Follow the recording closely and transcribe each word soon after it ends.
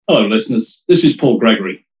Hello, listeners. This is Paul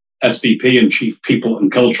Gregory, SVP and Chief People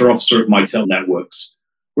and Culture Officer at Mitel Networks.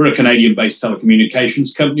 We're a Canadian-based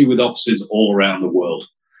telecommunications company with offices all around the world.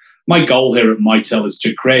 My goal here at Mitel is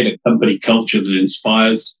to create a company culture that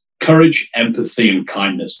inspires courage, empathy, and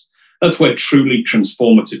kindness. That's where truly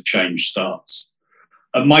transformative change starts.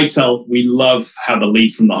 At Mitel, we love how the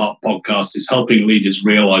Lead from the Heart podcast is helping leaders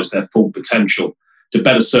realize their full potential to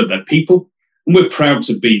better serve their people, and we're proud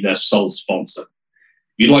to be their sole sponsor.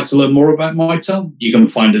 If you'd like to learn more about Mitel, you can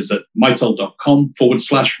find us at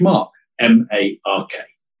mitel.com/Mark, M-A-R-K.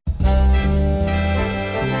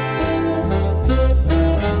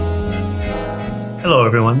 Hello,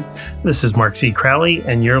 everyone. This is Mark C. Crowley,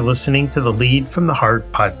 and you're listening to the Lead from the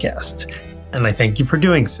Heart podcast. And I thank you for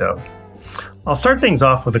doing so. I'll start things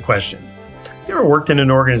off with a question. You ever worked in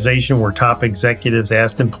an organization where top executives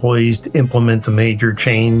asked employees to implement a major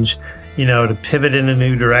change, to pivot in a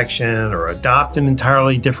new direction or adopt an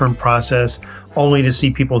entirely different process, only to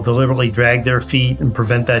see people deliberately drag their feet and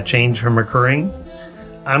prevent that change from occurring?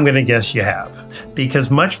 I'm going to guess you have,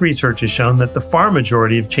 because much research has shown that the far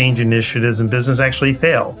majority of change initiatives in business actually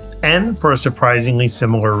fail, and for a surprisingly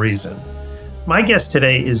similar reason. My guest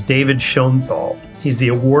today is David Schoenthal. He's the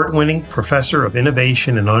award-winning professor of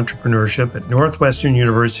innovation and entrepreneurship at Northwestern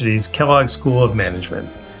University's Kellogg School of Management.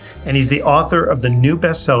 And he's the author of the new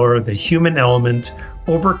bestseller, The Human Element: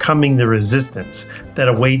 Overcoming the Resistance That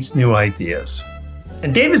Awaits New Ideas.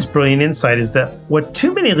 And David's brilliant insight is that what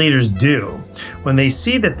too many leaders do when they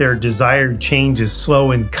see that their desired change is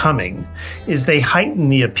slow in coming is they heighten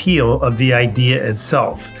the appeal of the idea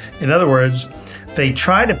itself. In other words, they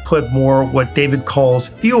try to put more what David calls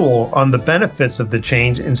fuel on the benefits of the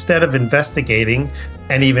change instead of investigating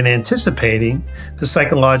and even anticipating the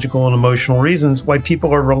psychological and emotional reasons why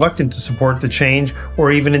people are reluctant to support the change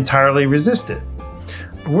or even entirely resist it.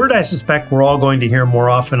 A word I suspect we're all going to hear more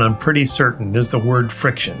often, I'm pretty certain, is the word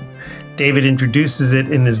friction. David introduces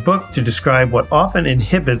it in his book to describe what often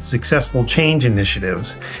inhibits successful change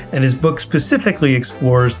initiatives, and his book specifically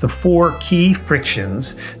explores the 4 key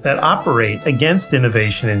frictions that operate against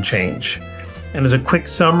innovation and change. And as a quick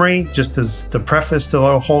summary, just as the preface to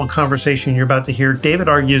the whole conversation you're about to hear, David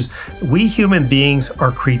argues we human beings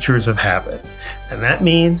are creatures of habit, and that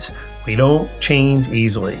means we don't change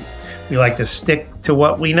easily. We like to stick to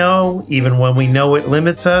what we know, even when we know it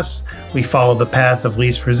limits us. We follow the path of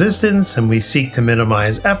least resistance, and we seek to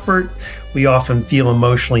minimize effort. We often feel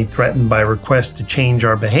emotionally threatened by requests to change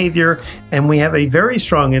our behavior, and we have a very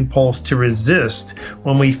strong impulse to resist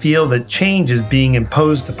when we feel that change is being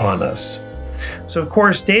imposed upon us. So, of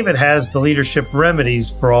course, David has the leadership remedies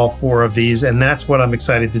for all 4 of these, and that's what I'm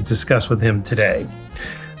excited to discuss with him today.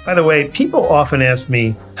 By the way, people often ask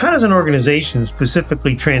me, how does an organization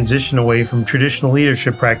specifically transition away from traditional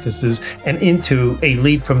leadership practices and into a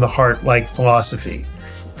lead from the heart-like philosophy?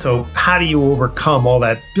 So how do you overcome all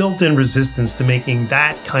that built-in resistance to making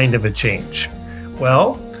that kind of a change?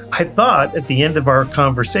 Well, I thought at the end of our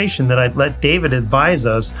conversation that I'd let David advise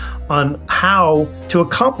us on how to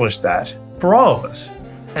accomplish that for all of us.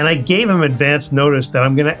 And I gave him advance notice that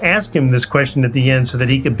I'm going to ask him this question at the end so that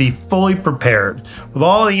he could be fully prepared with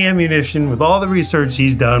all the ammunition, with all the research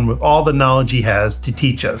he's done, with all the knowledge he has to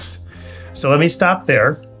teach us. So let me stop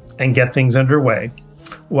there and get things underway.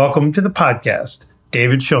 Welcome to the podcast,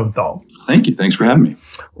 David Schoenthal. Thank you. Thanks for having me.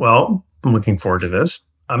 Well, I'm looking forward to this.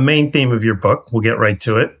 A main theme of your book, we'll get right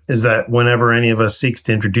to it, is that whenever any of us seeks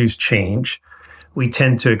to introduce change, we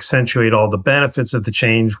tend to accentuate all the benefits of the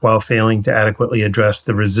change while failing to adequately address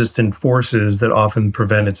the resistant forces that often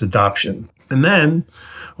prevent its adoption. And then,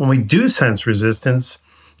 when we do sense resistance,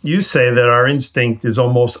 you say that our instinct is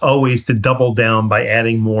almost always to double down by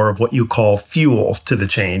adding more of what you call fuel to the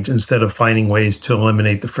change instead of finding ways to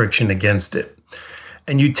eliminate the friction against it.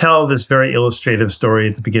 And you tell this very illustrative story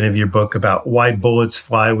at the beginning of your book about why bullets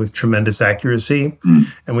fly with tremendous accuracy.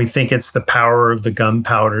 And we think it's the power of the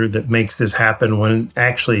gunpowder that makes this happen when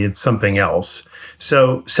actually it's something else.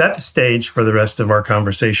 So set the stage for the rest of our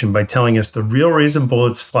conversation by telling us the real reason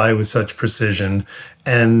bullets fly with such precision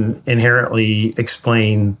and inherently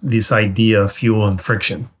explain this idea of fuel and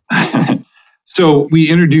friction. So we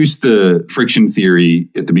introduced the friction theory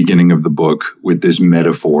at the beginning of the book with this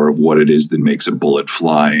metaphor of what it is that makes a bullet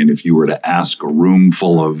fly. And if you were to ask a room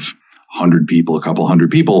full of 100 people, a couple hundred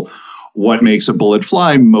people, what makes a bullet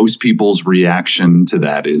fly, most people's reaction to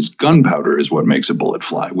that is gunpowder is what makes a bullet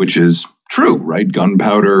fly, which is true, right?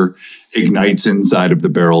 Gunpowder ignites inside of the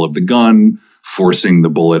barrel of the gun, forcing the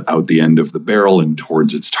bullet out the end of the barrel and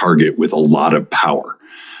towards its target with a lot of power.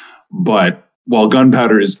 But while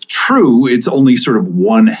gunpowder is true, it's only sort of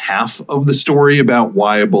one half of the story about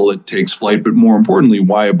why a bullet takes flight, but more importantly,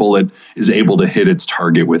 why a bullet is able to hit its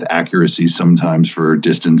target with accuracy, sometimes for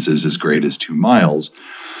distances as great as 2 miles.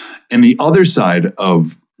 And the other side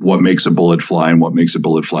of what makes a bullet fly and what makes a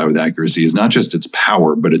bullet fly with accuracy is not just its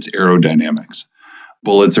power, but its aerodynamics.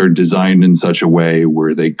 Bullets are designed in such a way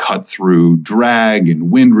where they cut through drag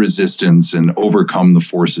and wind resistance and overcome the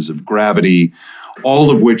forces of gravity,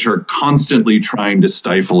 all of which are constantly trying to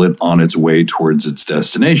stifle it on its way towards its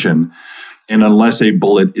destination. And unless a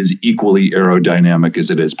bullet is equally aerodynamic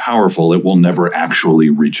as it is powerful, it will never actually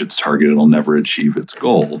reach its target. It'll never achieve its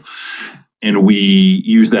goal. And we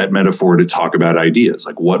use that metaphor to talk about ideas,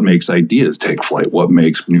 like what makes ideas take flight, what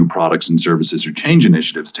makes new products and services or change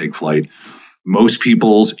initiatives take flight. Most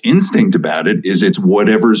people's instinct about it is it's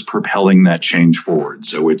whatever's propelling that change forward.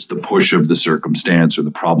 So it's the push of the circumstance or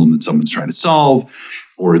the problem that someone's trying to solve,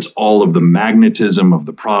 or it's all of the magnetism of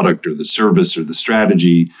the product or the service or the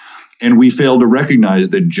strategy. And we fail to recognize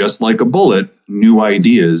that just like a bullet, new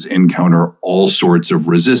ideas encounter all sorts of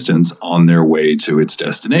resistance on their way to its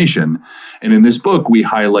destination. And in this book, we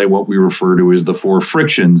highlight what we refer to as the 4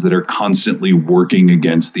 frictions that are constantly working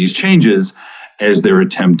against these changes as they're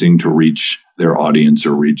attempting to reach their audience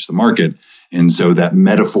or reach the market. And so that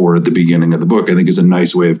metaphor at the beginning of the book, I think, is a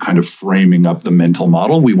nice way of kind of framing up the mental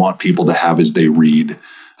model we want people to have as they read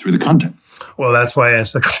through the content. Well, that's why I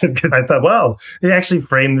asked the question, because I thought, well, they actually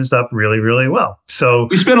framed this up really, really well. So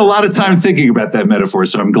we spent a lot of time thinking about that metaphor,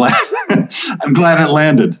 so I'm glad I'm glad it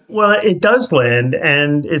landed. Well, it does land,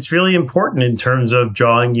 and it's really important in terms of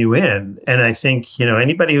drawing you in. And I think,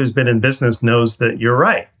 anybody who's been in business knows that you're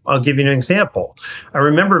right. I'll give you an example. I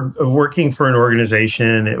remember working for an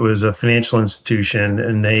organization. It was a financial institution,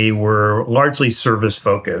 and they were largely service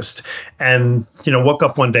focused. And, woke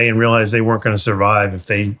up one day and realized they weren't going to survive if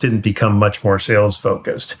they didn't become much more sales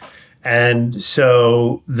focused. And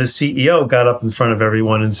so the CEO got up in front of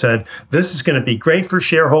everyone and said, this is going to be great for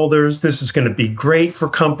shareholders. This is going to be great for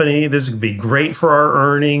company. This is going to be great for our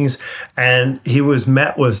earnings. And he was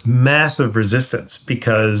met with massive resistance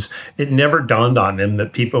because it never dawned on him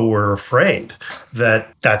that people were afraid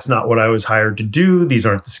that that's not what I was hired to do. These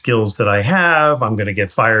aren't the skills that I have. I'm going to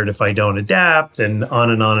get fired if I don't adapt, and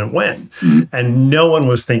on it went. And no one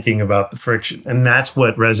was thinking about the friction. And that's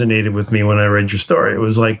what resonated with me when I read your story. It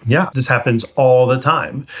was like, yeah, this happens all the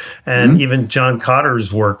time. And even John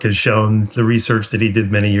Kotter's work has shown, the research that he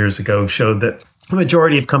did many years ago showed that the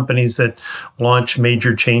majority of companies that launch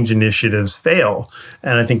major change initiatives fail.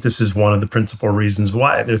 And I think this is one of the principal reasons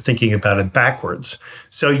why. They're thinking about it backwards.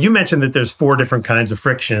 So you mentioned that there's 4 different kinds of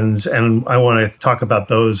frictions, and I want to talk about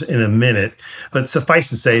those in a minute. But suffice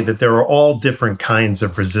to say that there are all different kinds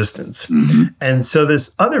of resistance. And so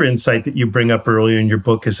this other insight that you bring up earlier in your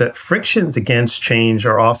book is that frictions against change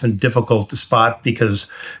are often difficult to spot because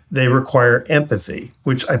they require empathy,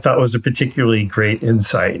 which I thought was a particularly great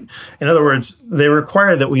insight. In other words, they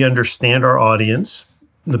require that we understand our audience,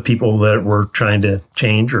 the people that we're trying to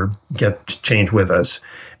change or get to change with us,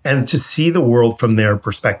 and to see the world from their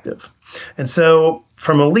perspective. And so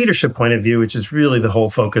from a leadership point of view, which is really the whole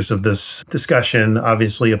focus of this discussion,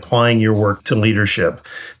 obviously applying your work to leadership,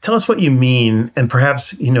 tell us what you mean, and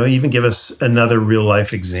perhaps, even give us another real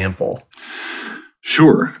life example.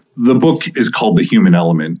 Sure. The book is called The Human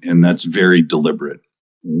Element, and that's very deliberate.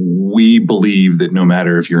 We believe that no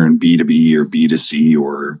matter if you're in B2B or B2C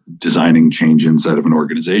or designing change inside of an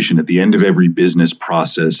organization, at the end of every business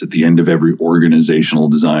process, at the end of every organizational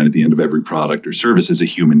design, at the end of every product or service is a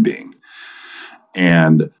human being.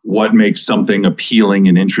 And what makes something appealing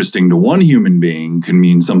and interesting to one human being can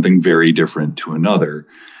mean something very different to another.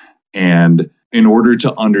 And in order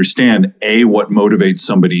to understand, A, what motivates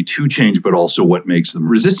somebody to change, but also what makes them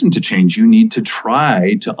resistant to change, you need to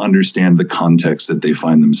try to understand the context that they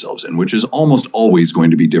find themselves in, which is almost always going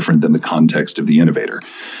to be different than the context of the innovator.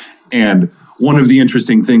 And one of the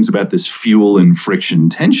interesting things about this fuel and friction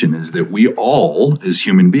tension is that we all, as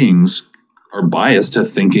human beings, are biased to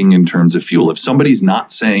thinking in terms of fuel. If somebody's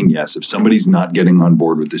not saying yes, if somebody's not getting on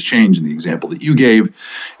board with this change, in the example that you gave,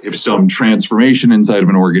 if some transformation inside of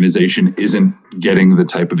an organization isn't getting the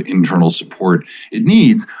type of internal support it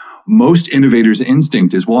needs, most innovators'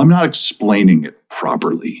 instinct is, well, I'm not explaining it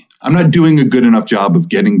properly. I'm not doing a good enough job of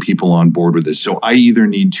getting people on board with this. So I either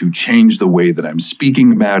need to change the way that I'm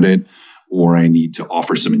speaking about it, or I need to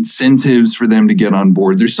offer some incentives for them to get on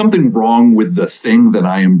board. There's something wrong with the thing that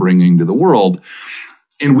I am bringing to the world.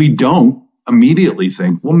 And we don't immediately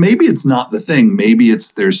think, well, maybe it's not the thing. Maybe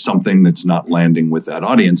there's something that's not landing with that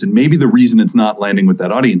audience. And maybe the reason it's not landing with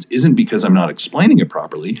that audience isn't because I'm not explaining it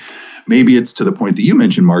properly. Maybe it's to the point that you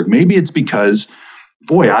mentioned, Mark. Maybe it's because,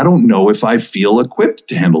 boy, I don't know if I feel equipped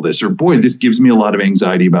to handle this, or boy, this gives me a lot of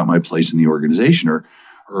anxiety about my place in the organization, or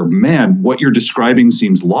man, what you're describing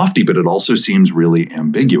seems lofty, but it also seems really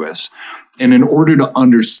ambiguous. And in order to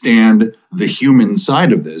understand the human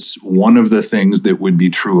side of this, one of the things that would be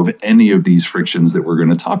true of any of these frictions that we're going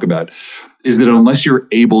to talk about is that unless you're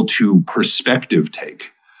able to perspective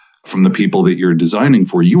take from the people that you're designing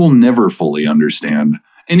for, you will never fully understand.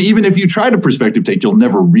 And even if you try to perspective take, you'll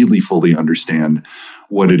never really fully understand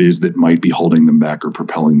what it is that might be holding them back or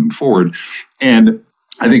propelling them forward. And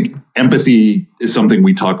I think empathy is something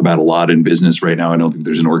we talk about a lot in business right now. I don't think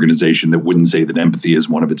there's an organization that wouldn't say that empathy is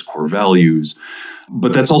one of its core values.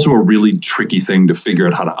 But that's also a really tricky thing to figure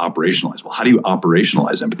out how to operationalize. Well, how do you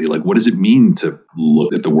operationalize empathy? Like, what does it mean to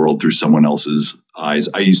look at the world through someone else's eyes?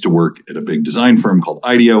 I used to work at a big design firm called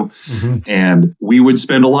IDEO, and we would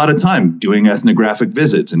spend a lot of time doing ethnographic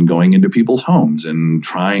visits and going into people's homes and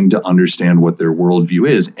trying to understand what their worldview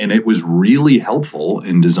is. And it was really helpful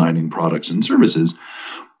in designing products and services.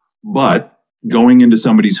 But going into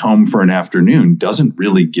somebody's home for an afternoon doesn't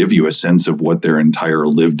really give you a sense of what their entire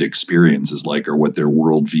lived experience is like or what their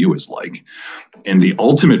worldview is like. And the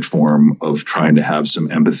ultimate form of trying to have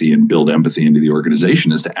some empathy and build empathy into the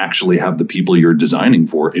organization is to actually have the people you're designing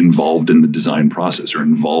for involved in the design process, or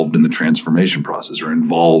involved in the transformation process, or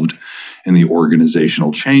involved in the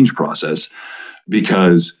organizational change process.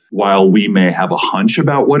 Because while we may have a hunch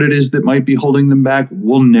about what it is that might be holding them back,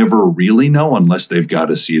 we'll never really know unless they've got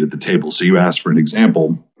a seat at the table. So you asked for an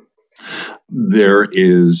example. There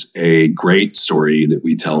is a great story that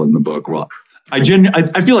we tell in the book. Well, I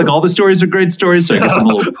feel like all the stories are great stories, so I guess I'm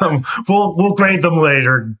a little... we'll grade them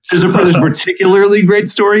later. Is there a particularly great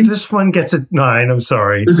story? This one gets a 9. I'm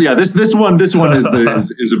sorry. This one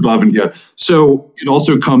is above and beyond. So it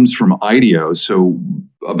also comes from IDEO. So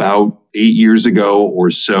about 8 years ago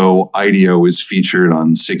or so, IDEO was featured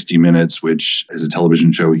on 60 Minutes, which is a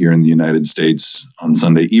television show here in the United States on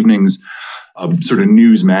Sunday evenings, a sort of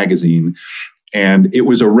news magazine. And it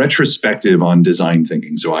was a retrospective on design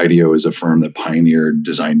thinking. So IDEO is a firm that pioneered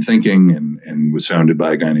design thinking and was founded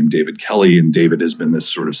by a guy named David Kelly. And David has been this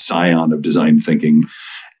sort of scion of design thinking.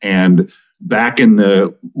 And back in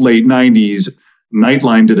the late 90s,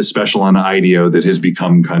 Nightline did a special on IDEO that has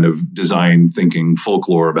become kind of design thinking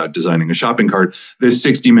folklore about designing a shopping cart. This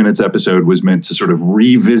 60 Minutes episode was meant to sort of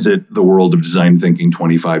revisit the world of design thinking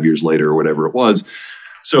 25 years later or whatever it was.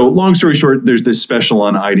 So long story short, there's this special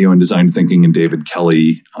on IDEO and design thinking and David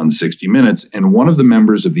Kelly on 60 Minutes. And one of the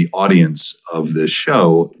members of the audience of this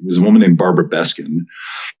show was a woman named Barbara Beskin.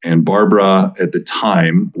 And Barbara, at the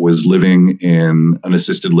time, was living in an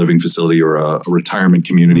assisted living facility or a retirement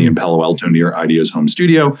community in Palo Alto near IDEO's home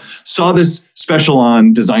studio, saw this special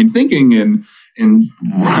on design thinking and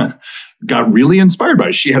got really inspired by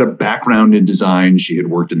it. She had a background in design. She had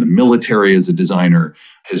worked in the military as a designer,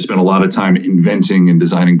 has spent a lot of time inventing and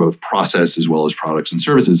designing both process as well as products and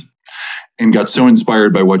services, and got so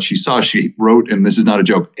inspired by what she saw, she wrote, and this is not a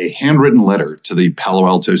joke, a handwritten letter to the Palo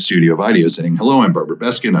Alto studio of IDEO saying, "Hello, I'm Barbara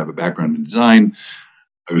Beskin. I have a background in design.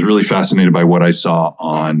 I was really fascinated by what I saw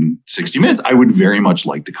on 60 Minutes. I would very much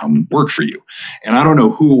like to come work for you." And I don't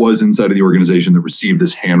know who it was inside of the organization that received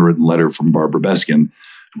this handwritten letter from Barbara Beskin,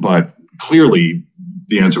 but clearly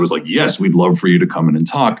the answer was like, yes, we'd love for you to come in and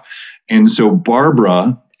talk. And so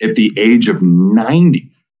Barbara, at the age of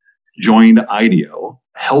 90, joined IDEO,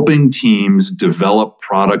 helping teams develop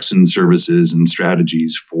products and services and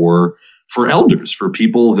strategies for elders, for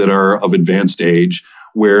people that are of advanced age,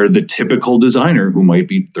 where the typical designer who might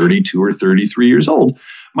be 32 or 33 years old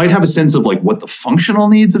might have a sense of like what the functional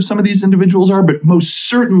needs of some of these individuals are, but most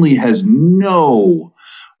certainly has no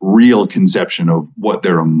real conception of what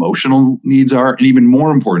their emotional needs are. And even more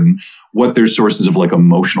important, what their sources of like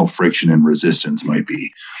emotional friction and resistance might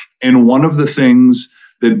be. And one of the things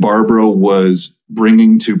that Barbara was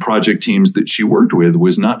bringing to project teams that she worked with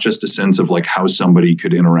was not just a sense of like how somebody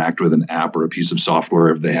could interact with an app or a piece of software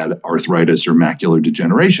if they had arthritis or macular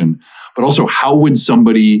degeneration, but also how would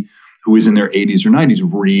somebody who is in their 80s or 90s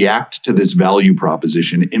react to this value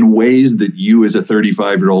proposition in ways that you as a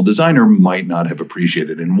 35-year-old designer might not have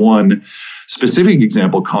appreciated. And one specific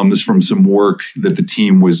example comes from some work that the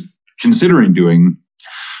team was considering doing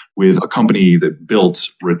with a company that built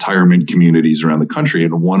retirement communities around the country.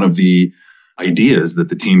 And one of the ideas that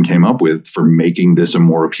the team came up with for making this a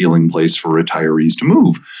more appealing place for retirees to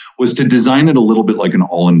move was to design it a little bit like an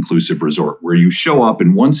all-inclusive resort where you show up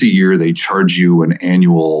and once a year they charge you an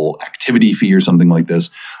annual activity fee or something like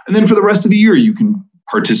this. And then for the rest of the year, you can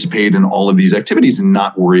participate in all of these activities and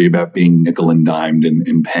not worry about being nickel and dimed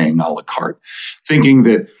and paying a la carte, thinking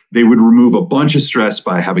that they would remove a bunch of stress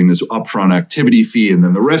by having this upfront activity fee. And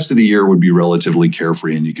then the rest of the year would be relatively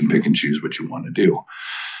carefree and you can pick and choose what you want to do.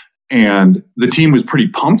 And the team was pretty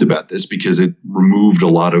pumped about this because it removed a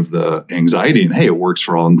lot of the anxiety and, hey, it works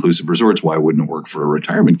for all-inclusive resorts. Why wouldn't it work for a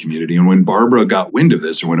retirement community? And when Barbara got wind of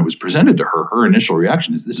this or when it was presented to her, her initial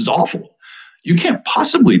reaction is, this is awful. You can't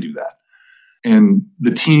possibly do that. And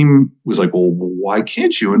the team was like, well, why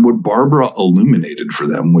can't you? And what Barbara illuminated for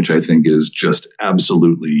them, which I think is just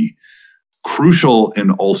absolutely crucial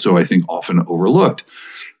and also I think often overlooked,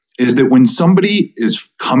 is that when somebody is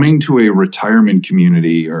coming to a retirement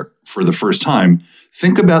community or for the first time,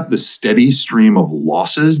 think about the steady stream of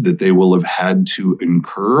losses that they will have had to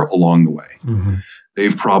incur along the way. Mm-hmm.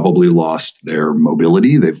 They've probably lost their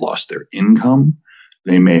mobility. They've lost their income.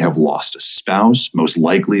 They may have lost a spouse. Most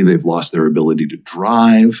likely, they've lost their ability to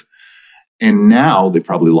drive. And now they've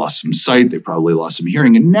probably lost some sight. They've probably lost some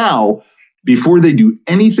hearing. And now, before they do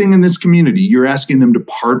anything in this community, you're asking them to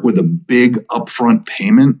part with a big upfront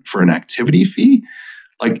payment for an activity fee.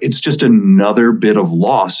 Like, it's just another bit of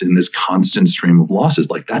loss in this constant stream of losses.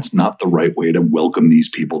 Like, that's not the right way to welcome these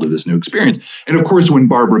people to this new experience. And of course, when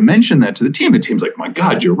Barbara mentioned that to the team's like, my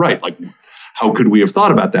God, you're right. Like, how could we have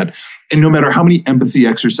thought about that? And no matter how many empathy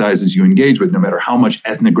exercises you engage with, no matter how much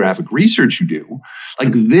ethnographic research you do,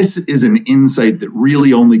 like, this is an insight that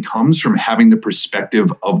really only comes from having the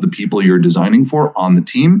perspective of the people you're designing for on the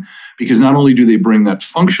team. Because not only do they bring that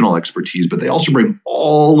functional expertise, but they also bring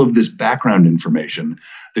all of this background information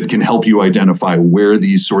that can help you identify where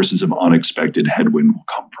these sources of unexpected headwind will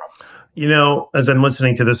come from. You know, as I'm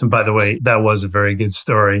listening to this, and by the way, that was a very good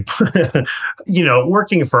story. You know,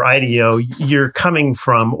 working for IDEO, you're coming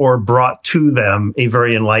from or brought to them a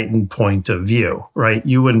very enlightened point of view, right?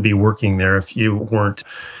 You wouldn't be working there if you weren't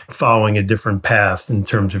following a different path in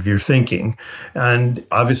terms of your thinking. And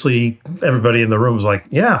obviously, everybody in the room was like,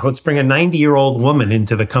 yeah, let's bring a 90-year-old woman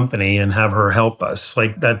into the company and have her help us.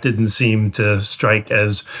 Like, that didn't seem to strike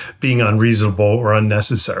as being unreasonable or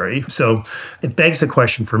unnecessary. So it begs the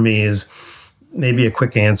question for me is, maybe a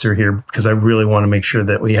quick answer here, because I really want to make sure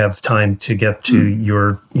that we have time to get to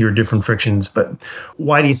your different frictions. But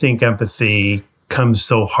why do you think empathy comes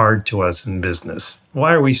so hard to us in business?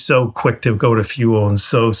 Why are we so quick to go to fuel and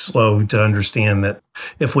so slow to understand that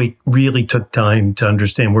if we really took time to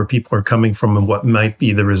understand where people are coming from and what might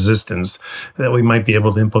be the resistance, that we might be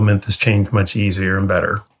able to implement this change much easier and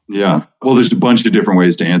better? Yeah. Well, there's a bunch of different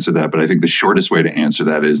ways to answer that, but I think the shortest way to answer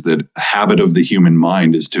that is that a habit of the human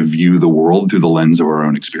mind is to view the world through the lens of our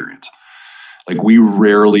own experience. Like, we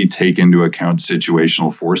rarely take into account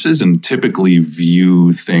situational forces and typically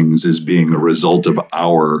view things as being a result of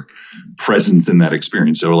our presence in that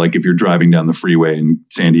experience. So like, if you're driving down the freeway in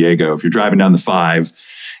San Diego, if you're driving down the 5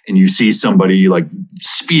 and you see somebody like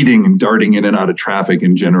speeding and darting in and out of traffic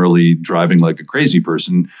and generally driving like a crazy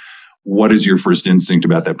person, what is your first instinct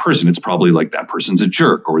about that person? It's probably like, that person's a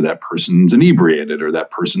jerk, or that person's inebriated, or that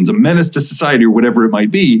person's a menace to society, or whatever it might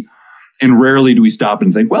be. And rarely do we stop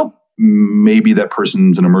and think, well, maybe that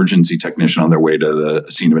person's an emergency technician on their way to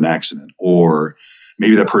the scene of an accident, or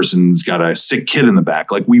maybe that person's got a sick kid in the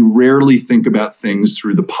back. Like, we rarely think about things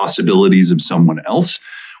through the possibilities of someone else.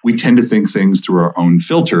 We tend to think things through our own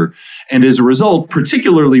filter. And as a result,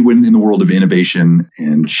 particularly when in the world of innovation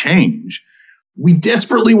and change, we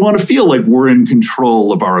desperately want to feel like we're in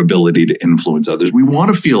control of our ability to influence others. We want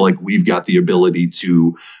to feel like we've got the ability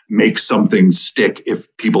to make something stick if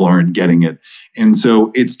people aren't getting it. And so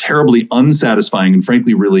it's terribly unsatisfying and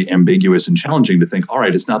frankly, really ambiguous and challenging to think, all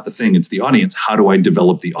right, it's not the thing, it's the audience. How do I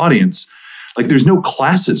develop the audience? Like, there's no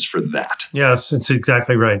classes for that. Yes, it's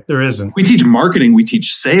exactly right. There isn't. We teach marketing, we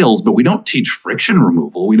teach sales, but we don't teach friction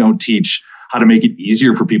removal. We don't teach how to make it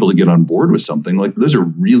easier for people to get on board with something. Like, those are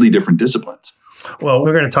really different disciplines. Well,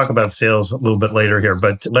 we're going to talk about sales a little bit later here,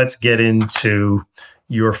 but let's get into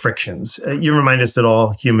your frictions. You remind us that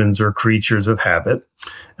all humans are creatures of habit,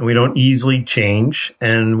 and we don't easily change,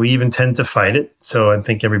 and we even tend to fight it. So I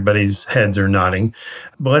think everybody's heads are nodding.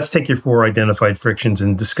 But let's take your 4 identified frictions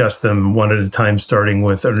and discuss them one at a time, starting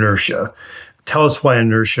with inertia. Tell us why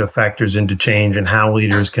inertia factors into change and how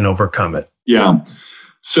leaders can overcome it. Yeah.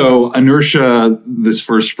 So inertia, this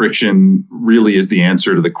first friction, really is the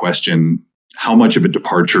answer to the question, how much of a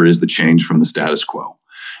departure is the change from the status quo?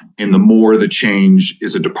 And the more the change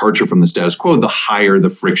is a departure from the status quo, the higher the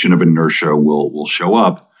friction of inertia will show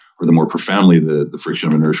up, or the more profoundly the friction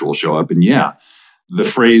of inertia will show up. And yeah, the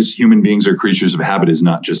phrase human beings are creatures of habit is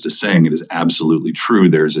not just a saying, it is absolutely true.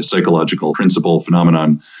 There's a psychological principle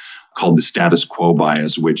phenomenon called the status quo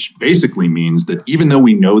bias, which basically means that even though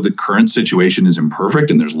we know the current situation is imperfect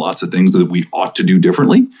and there's lots of things that we ought to do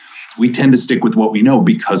differently, we tend to stick with what we know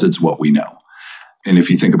because it's what we know. And if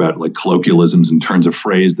you think about like colloquialisms and turns of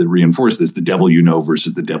phrase that reinforce this, the devil you know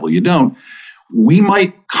versus the devil you don't, we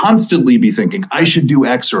might constantly be thinking, I should do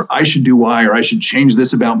X or I should do Y or I should change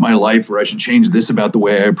this about my life or I should change this about the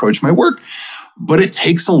way I approach my work. But it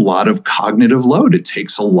takes a lot of cognitive load. It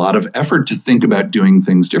takes a lot of effort to think about doing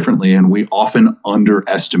things differently. And we often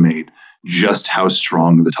underestimate just how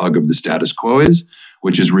strong the tug of the status quo is,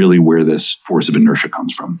 which is really where this force of inertia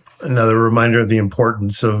comes from. Another reminder of the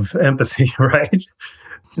importance of empathy, right?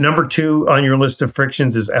 Number 2 on your list of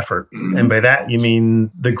frictions is effort. And by that, you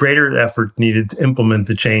mean the greater effort needed to implement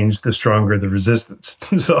the change, the stronger the resistance.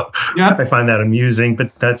 So yeah. I find that amusing,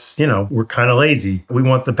 but that's, we're kind of lazy. We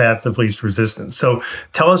want the path of least resistance. So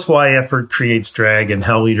tell us why effort creates drag and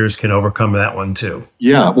how leaders can overcome that one too.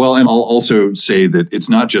 Yeah, well, and I'll also say that it's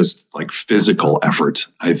not just like physical effort.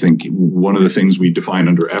 I think one of the things we define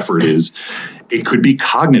under effort is it could be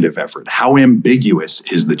cognitive effort. How ambiguous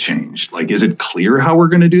is the change? Like, is it clear how we're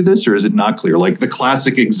going to do this or is it not clear? Like the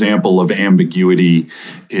classic example of ambiguity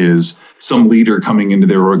is some leader coming into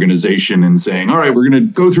their organization and saying, all right, we're going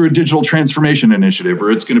to go through a digital transformation initiative, or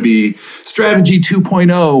it's going to be strategy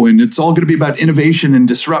 2.0, and it's all going to be about innovation and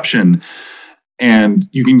disruption. And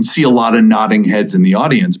you can see a lot of nodding heads in the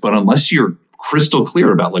audience, but unless you're crystal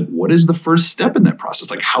clear about like, what is the first step in that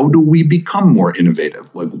process? Like, how do we become more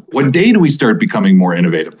innovative? Like, what day do we start becoming more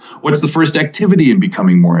innovative? What's the first activity in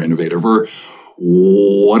becoming more innovative? Or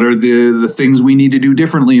what are the things we need to do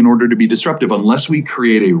differently in order to be disruptive? Unless we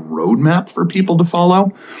create a roadmap for people to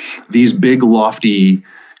follow, these big, lofty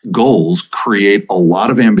goals create a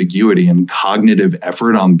lot of ambiguity and cognitive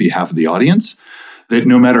effort on behalf of the audience that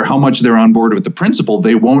no matter how much they're on board with the principle,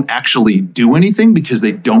 they won't actually do anything because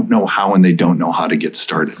they don't know how and they don't know how to get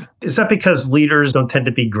started. Is that because leaders don't tend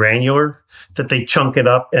to be granular, that they chunk it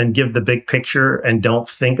up and give the big picture and don't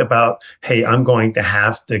think about, hey, I'm going to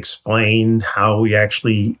have to explain how we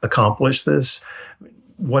actually accomplish this?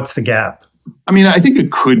 What's the gap? I mean, I think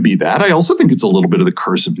it could be that. I also think it's a little bit of the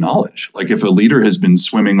curse of knowledge. Like if a leader has been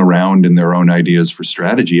swimming around in their own ideas for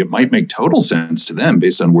strategy, it might make total sense to them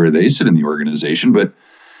based on where they sit in the organization. But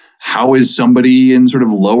how is somebody in sort of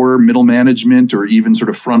lower middle management or even sort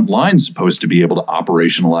of front line supposed to be able to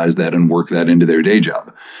operationalize that and work that into their day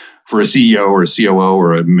job? For a CEO or a COO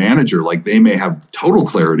or a manager, like they may have total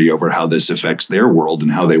clarity over how this affects their world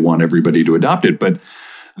and how they want everybody to adopt it. But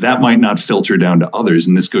that might not filter down to others.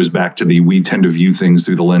 And this goes back to we tend to view things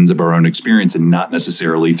through the lens of our own experience and not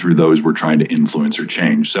necessarily through those we're trying to influence or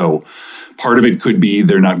change. So part of it could be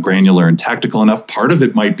they're not granular and tactical enough. Part of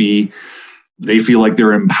it might be they feel like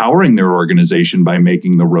they're empowering their organization by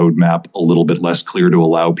making the roadmap a little bit less clear to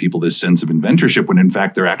allow people this sense of inventorship, when in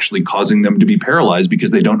fact they're actually causing them to be paralyzed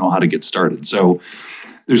because they don't know how to get started. So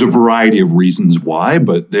there's a variety of reasons why,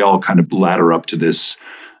 but they all kind of ladder up to this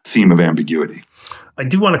theme of ambiguity. I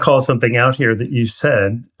do want to call something out here that you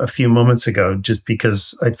said a few moments ago, just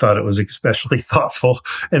because I thought it was especially thoughtful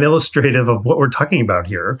and illustrative of what we're talking about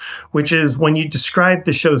here, which is when you describe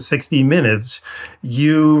the show 60 Minutes,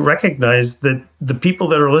 you recognize that the people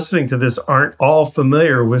that are listening to this aren't all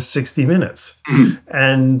familiar with 60 Minutes.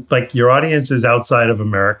 And like your audience is outside of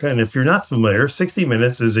America. And if you're not familiar, 60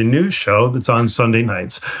 Minutes is a news show that's on Sunday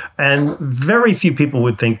nights. And very few people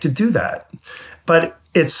would think to do that. But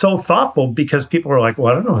it's so thoughtful because people are like,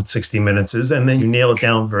 well, I don't know what 60 Minutes is. And then you nail it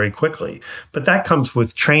down very quickly. But that comes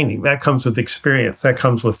with training. That comes with experience. That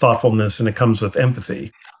comes with thoughtfulness. And it comes with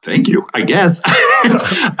empathy. Thank you, I guess.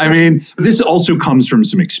 I mean, this also comes from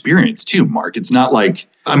some experience too, Mark. It's not like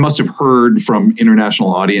I must have heard from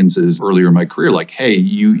international audiences earlier in my career, like, hey,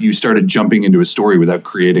 you started jumping into a story without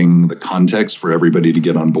creating the context for everybody to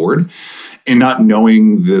get on board. And not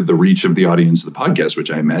knowing the reach of the audience of the podcast, which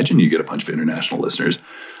I imagine you get a bunch of international listeners,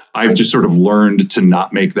 I've just sort of learned to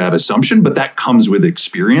not make that assumption, but that comes with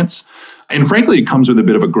experience. And frankly, it comes with a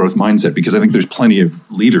bit of a growth mindset, because I think there's plenty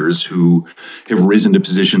of leaders who have risen to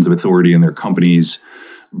positions of authority in their companies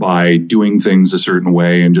by doing things a certain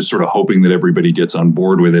way and just sort of hoping that everybody gets on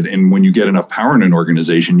board with it. And when you get enough power in an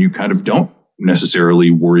organization, you kind of don't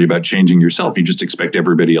necessarily worry about changing yourself. You just expect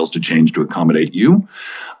everybody else to change to accommodate you.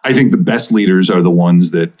 I think the best leaders are the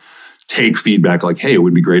ones that take feedback like, hey, it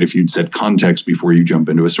would be great if you'd set context before you jump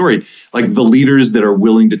into a story. Like the leaders that are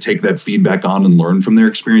willing to take that feedback on and learn from their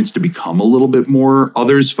experience to become a little bit more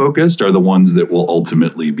others focused are the ones that will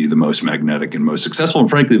ultimately be the most magnetic and most successful. And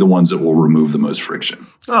frankly, the ones that will remove the most friction.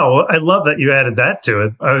 Oh, well, I love that you added that to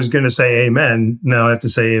it. I was going to say amen. Now I have to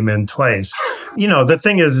say amen twice. The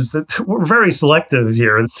thing is that we're very selective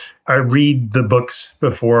here. I read the books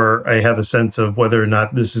before I have a sense of whether or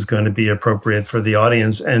not this is going to be appropriate for the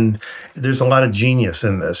audience. And there's a lot of genius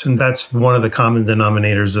in this. And that's one of the common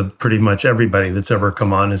denominators of pretty much everybody that's ever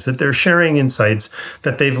come on, is that they're sharing insights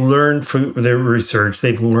that they've learned through their research,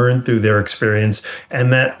 they've learned through their experience.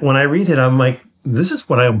 And that when I read it, I'm like, this is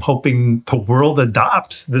what I'm hoping the world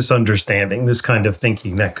adopts, this understanding, this kind of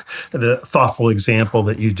thinking, that the thoughtful example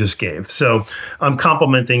that you just gave. So I'm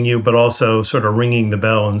complimenting you, but also sort of ringing the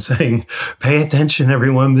bell and saying, pay attention,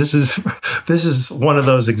 everyone. This is one of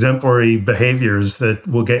those exemplary behaviors that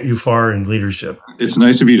will get you far in leadership. It's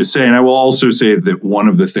nice of you to say. And I will also say that one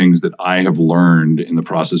of the things that I have learned in the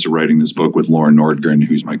process of writing this book with Lauren Nordgren,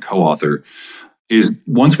 who's my co-author, is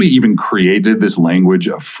once we even created this language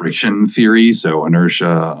of friction theory, so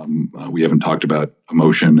inertia, we haven't talked about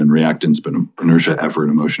emotion and reactance, but inertia, effort,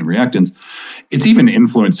 emotion, and reactance, it's even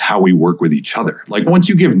influenced how we work with each other. Like once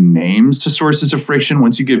you give names to sources of friction,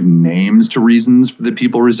 once you give names to reasons that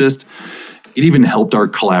people resist, it even helped our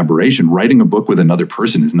collaboration. Writing a book with another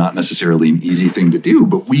person is not necessarily an easy thing to do,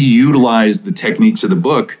 but we utilize the techniques of the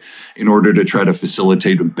book in order to try to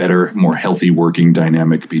facilitate a better, more healthy working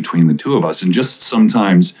dynamic between the two of us. And just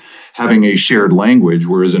sometimes having a shared language,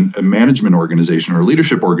 whereas a management organization or a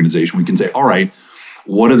leadership organization, we can say, all right,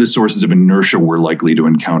 what are the sources of inertia we're likely to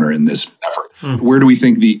encounter in this effort? Where do we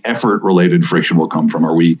think the effort-related friction will come from?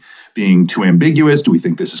 Are we being too ambiguous? Do we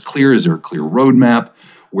think this is clear? Is there a clear roadmap?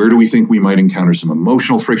 Where do we think we might encounter some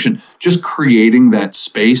emotional friction? Just creating that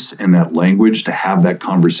space and that language to have that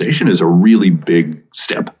conversation is a really big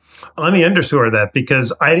step. Let me underscore that,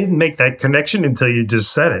 because I didn't make that connection until you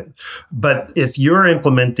just said it. But if you're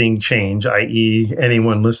implementing change, i.e.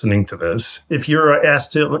 anyone listening to this, if you're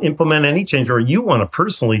asked to implement any change or you want to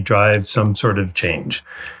personally drive some sort of change,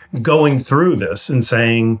 going through this and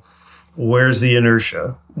saying, where's the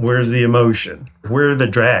inertia? Where's the emotion? Where are the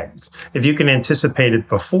drags? If you can anticipate it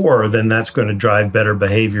before, then that's going to drive better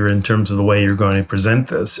behavior in terms of the way you're going to present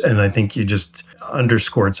this. And I think you just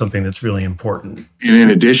underscored something that's really important. And in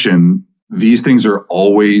addition, these things are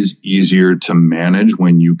always easier to manage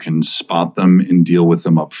when you can spot them and deal with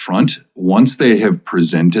them up front. Once they have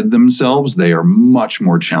presented themselves, they are much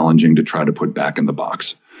more challenging to try to put back in the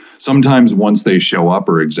box. Sometimes once they show up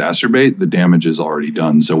or exacerbate, the damage is already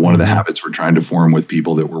done. So one of the habits we're trying to form with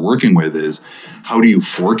people that we're working with is, how do you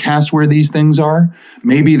forecast where these things are?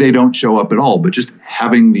 Maybe they don't show up at all, but just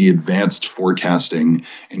having the advanced forecasting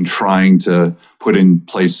and trying to put in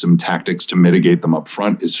place some tactics to mitigate them up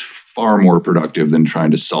front is far more productive than trying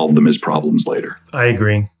to solve them as problems later. I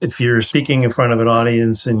agree. If you're speaking in front of an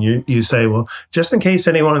audience and you say, well, just in case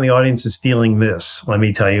anyone in the audience is feeling this, let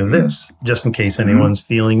me tell you this, just in case anyone's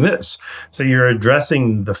feeling this. So you're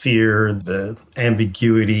addressing the fear, the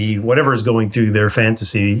ambiguity, whatever is going through their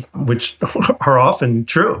fantasy, which are often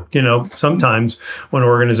true. Sometimes when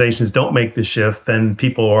organizations don't make the shift, then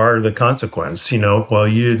people are the consequence. Well,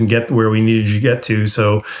 you didn't get where we needed you to get to,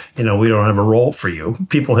 so, we don't have a role for you.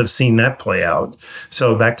 People have seen that play out.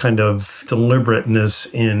 So that kind of deliberateness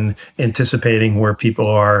in anticipating where people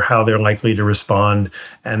are, how they're likely to respond,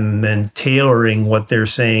 and then tailoring what they're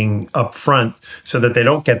saying up front so that they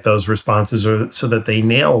don't get those responses, or so that they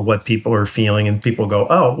nail what people are feeling and people go,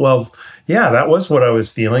 oh, well, yeah, that was what I was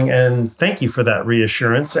feeling. And thank you for that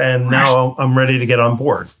reassurance. And now I'm ready to get on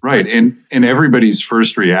board. Right. And everybody's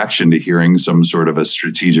first reaction to hearing some sort of a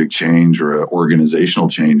strategic change or an organizational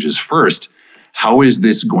change is first, how is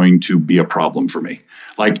this going to be a problem for me?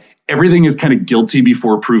 Like, everything is kind of guilty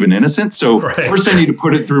before proven innocent. So first I need to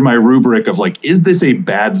put it through my rubric of like, is this a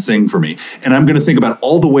bad thing for me? And I'm going to think about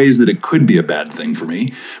all the ways that it could be a bad thing for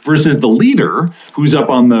me, versus the leader who's up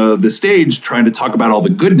on the stage trying to talk about all the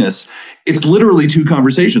goodness. It's literally two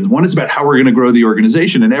conversations. One is about how we're going to grow the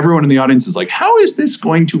organization, and everyone in the audience is like, how is this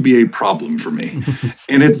going to be a problem for me?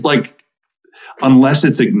 And it's like, unless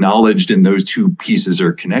it's acknowledged and those two pieces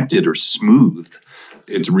are connected or smoothed,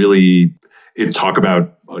 talk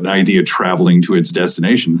about an idea traveling to its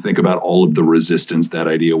destination. Think about all of the resistance that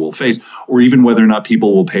idea will face, or even whether or not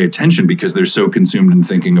people will pay attention because they're so consumed in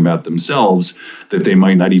thinking about themselves that they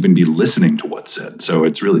might not even be listening to what's said. So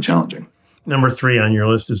it's really challenging. Number 3 on your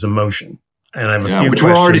list is emotion. And I have a few which questions.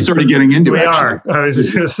 we're already sort of getting into. We are. I was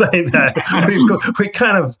just going to say that we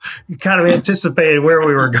kind of anticipated where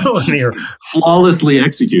we were going here. Flawlessly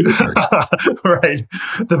executed. Right.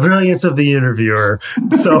 The brilliance of the interviewer.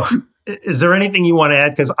 So is there anything you want to add?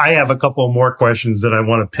 Because I have a couple more questions that I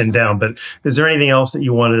want to pin down, but is there anything else that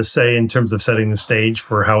you wanted to say in terms of setting the stage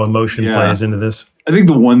for how emotion plays into this? I think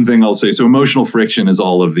the one thing I'll say, so emotional friction is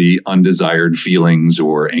all of the undesired feelings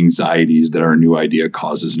or anxieties that our new idea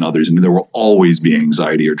causes in others. And there will always be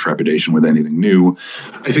anxiety or trepidation with anything new.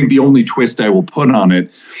 I think the only twist I will put on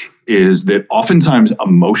it is that oftentimes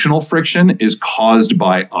emotional friction is caused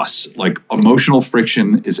by us. Like emotional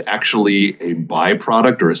friction is actually a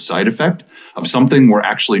byproduct or a side effect of something we're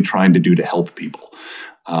actually trying to do to help people.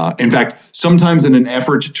 In fact, sometimes in an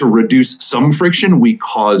effort to reduce some friction, we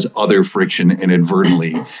cause other friction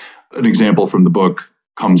inadvertently. An example from the book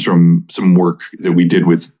comes from some work that we did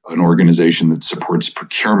with an organization that supports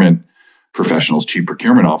procurement professionals, chief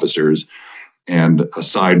procurement officers. And a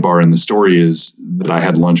sidebar in the story is that I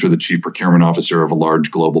had lunch with a chief procurement officer of a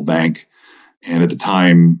large global bank, and at the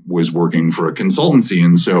time was working for a consultancy,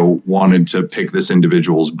 and so wanted to pick this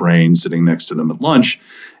individual's brain sitting next to them at lunch.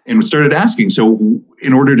 And started asking, so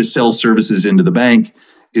in order to sell services into the bank,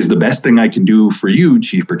 is the best thing I can do for you,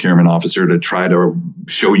 Chief Procurement Officer, to try to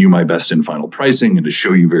show you my best and final pricing and to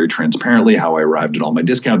show you very transparently how I arrived at all my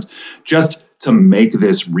discounts, just to make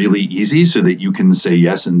this really easy so that you can say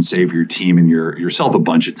yes and save your team and yourself a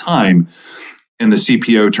bunch of time. And the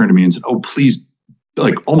CPO turned to me and said, oh, please,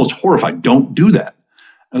 like almost horrified, don't do that.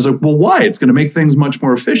 I was like, well, why? It's going to make things much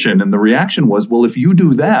more efficient. And the reaction was, well, if you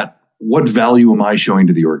do that, what value am I showing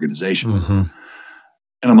to the organization? Mm-hmm.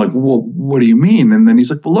 And I'm like, well, what do you mean? And then he's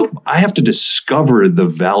like, well, look, I have to discover the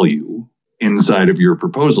value inside of your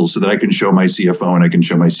proposal so that I can show my CFO and I can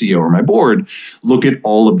show my CEO or my board, look at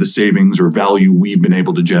all of the savings or value we've been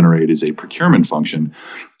able to generate as a procurement function.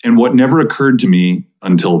 And what never occurred to me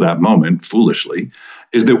until that moment, foolishly,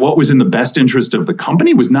 is that what was in the best interest of the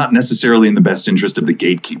company was not necessarily in the best interest of the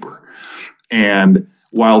gatekeeper. And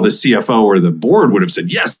while the CFO or the board would have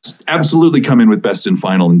said, yes, absolutely come in with best and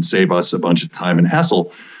final and save us a bunch of time and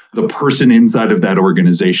hassle, the person inside of that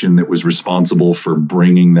organization that was responsible for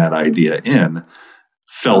bringing that idea in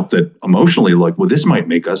felt that emotionally like, well, this might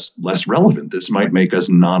make us less relevant. This might make us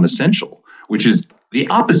non-essential, which is the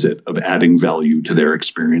opposite of adding value to their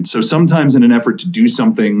experience. So sometimes in an effort to do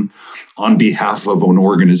something on behalf of an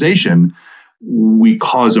organization, we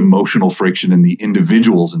cause emotional friction in the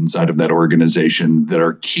individuals inside of that organization that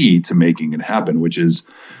are key to making it happen, which is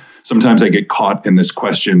sometimes I get caught in this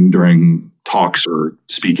question during talks or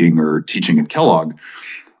speaking or teaching at Kellogg.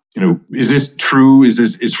 You know, is this true?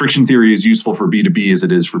 Is friction theory as useful for B2B as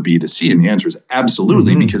it is for B2C? And the answer is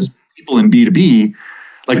absolutely, because people in B2B,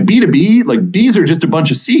 like B2B, like B's are just a bunch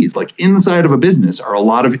of C's. Like inside of a business are a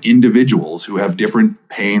lot of individuals who have different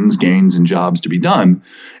pains, gains, and jobs to be done.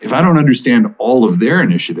 If I don't understand all of their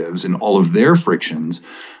initiatives and all of their frictions,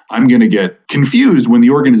 I'm going to get confused when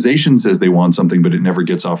the organization says they want something, but it never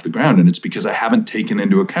gets off the ground. And it's because I haven't taken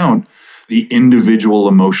into account the individual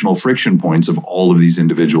emotional friction points of all of these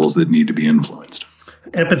individuals that need to be influenced.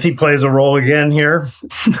 Empathy plays a role again here.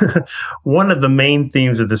 One of the main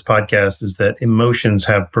themes of this podcast is that emotions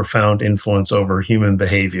have profound influence over human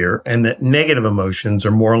behavior and that negative emotions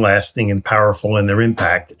are more lasting and powerful in their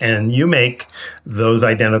impact. And you make those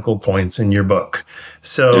identical points in your book.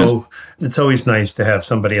 So It's always nice to have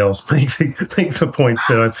somebody else make the points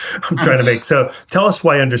that I'm trying to make. So tell us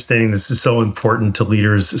why understanding this is so important to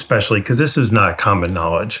leaders, especially because this is not common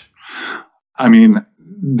knowledge. I mean,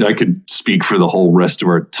 I could speak for the whole rest of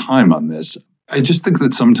our time on this. I just think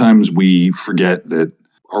that sometimes we forget that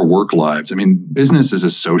our work lives, I mean, business is a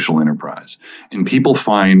social enterprise, and people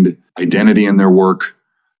find identity in their work.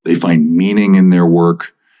 They find meaning in their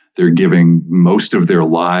work. They're giving most of their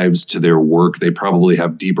lives to their work. They probably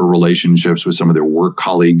have deeper relationships with some of their work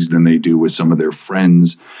colleagues than they do with some of their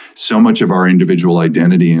friends. So much of our individual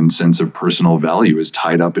identity and sense of personal value is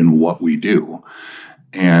tied up in what we do.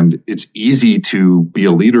 And it's easy to be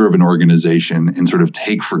a leader of an organization and sort of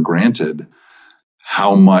take for granted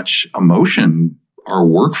how much emotion our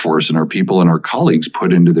workforce and our people and our colleagues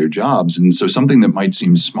put into their jobs. And so something that might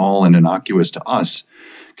seem small and innocuous to us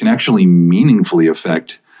can actually meaningfully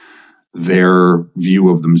affect their view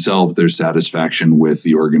of themselves, their satisfaction with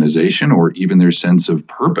the organization, or even their sense of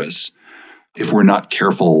purpose, if we're not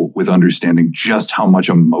careful with understanding just how much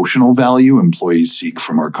emotional value employees seek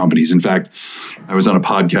from our companies. In fact, I was on a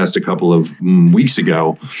podcast a couple of weeks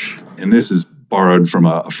ago, and this is borrowed from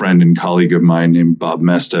a friend and colleague of mine named Bob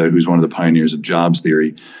Mesta, who's one of the pioneers of jobs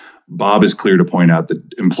theory. Bob is clear to point out that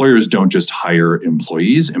employers don't just hire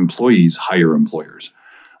employees, employees hire employers.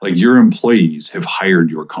 Like your employees have hired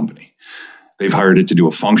your company. They've hired it to do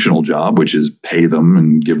a functional job, which is pay them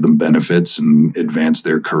and give them benefits and advance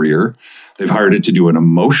their career. They've hired it to do an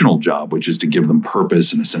emotional job, which is to give them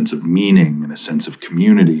purpose and a sense of meaning and a sense of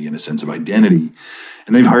community and a sense of identity.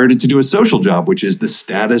 And they've hired it to do a social job, which is the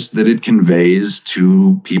status that it conveys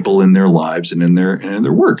to people in their lives and in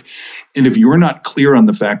their work. And if you're not clear on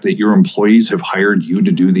the fact that your employees have hired you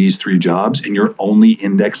to do these three jobs and you're only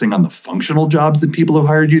indexing on the functional jobs that people have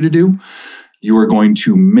hired you to do, you are going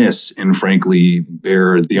to miss and frankly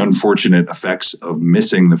bear the unfortunate effects of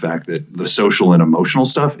missing the fact that the social and emotional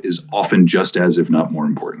stuff is often just as, if not more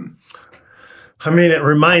important. I mean, it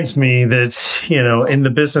reminds me that, in the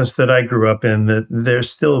business that I grew up in, that there's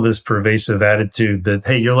still this pervasive attitude that,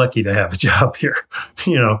 hey, you're lucky to have a job here.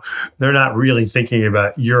 They're not really thinking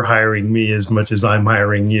about you're hiring me as much as I'm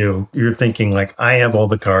hiring you. You're thinking like, I have all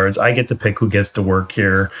the cards. I get to pick who gets to work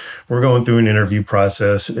here. We're going through an interview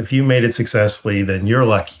process. If you made it successfully, then you're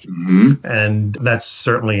lucky. Mm-hmm. And that's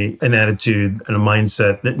certainly an attitude and a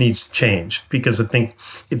mindset that needs to change, because I think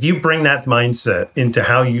if you bring that mindset into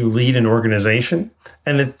how you lead an organization,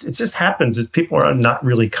 and it just happens as people are not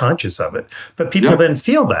really conscious of it. But people then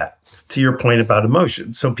feel that, to your point about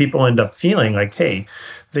emotions. So people end up feeling like, hey,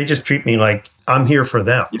 they just treat me like I'm here for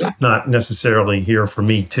them, not necessarily here for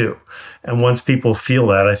me too. And once people feel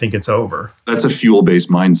that, I think it's over. That's a fuel-based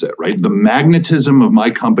mindset, right? The magnetism of my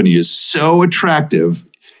company is so attractive.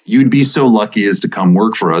 You'd be so lucky as to come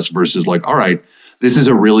work for us versus like, all right, this is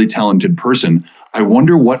a really talented person. I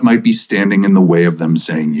wonder what might be standing in the way of them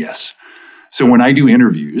saying yes. So when I do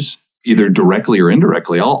interviews, either directly or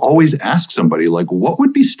indirectly, I'll always ask somebody like, what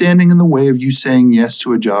would be standing in the way of you saying yes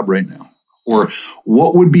to a job right now? Or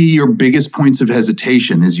what would be your biggest points of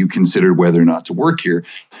hesitation as you considered whether or not to work here?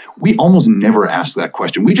 We almost never ask that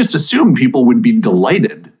question. We just assume people would be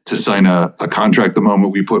delighted to sign a contract the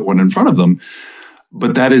moment we put one in front of them.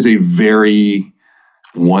 But that is a very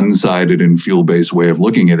one-sided and fuel-based way of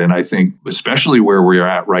looking at it. And I think especially where we're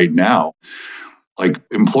at right now, like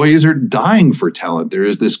employees are dying for talent. There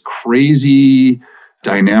is this crazy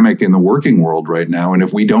dynamic in the working world right now. And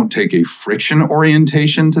if we don't take a friction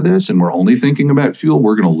orientation to this and we're only thinking about fuel,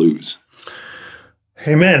 we're going to lose.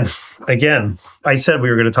 Amen. Again, I said we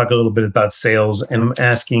were going to talk a little bit about sales, and I'm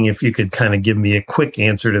asking if you could kind of give me a quick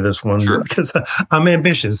answer to this one, because I'm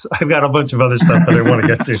ambitious. I've got a bunch of other stuff that I want to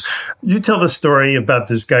get to. You tell the story about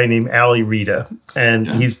this guy named Ali Rita, and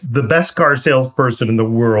he's the best car salesperson in the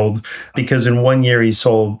world because in 1 year he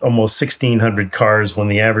sold almost 1,600 cars when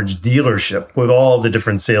the average dealership with all the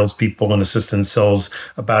different salespeople and assistants sells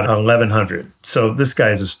about 1,100. So this guy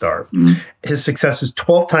is a star. His success is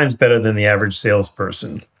 12 times better than the average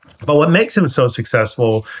salesperson. But what makes him so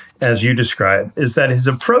successful, as you described, is that his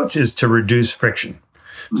approach is to reduce friction.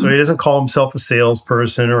 So he doesn't call himself a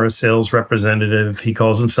salesperson or a sales representative. He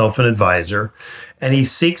calls himself an advisor. And he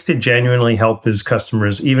seeks to genuinely help his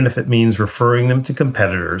customers, even if it means referring them to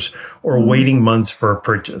competitors or waiting months for a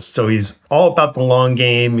purchase. So he's all about the long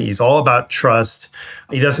game. He's all about trust.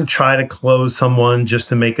 He doesn't try to close someone just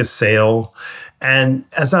to make a sale. And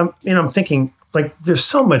as I'm thinking, like, there's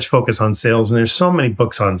so much focus on sales and there's so many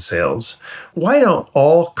books on sales. Why don't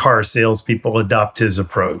all car salespeople adopt his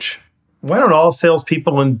approach? Why don't all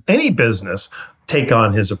salespeople in any business take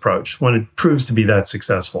on his approach when it proves to be that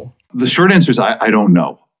successful? The short answer is I don't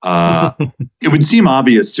know. It would seem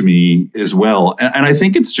obvious to me as well. And I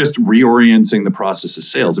think it's just reorienting the process of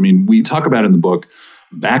sales. I mean, we talk about in the book,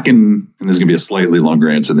 and this is going to be a slightly longer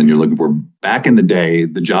answer than you're looking for. Back in the day,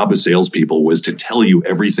 the job of salespeople was to tell you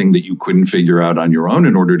everything that you couldn't figure out on your own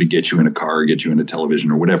in order to get you in a car, or get you in a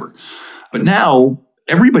television or whatever. But now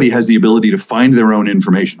everybody has the ability to find their own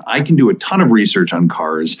information. I can do a ton of research on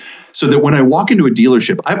cars so that when I walk into a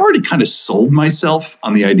dealership, I've already kind of sold myself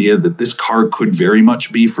on the idea that this car could very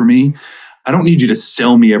much be for me. I don't need you to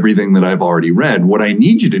sell me everything that I've already read. What I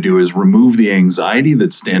need you to do is remove the anxiety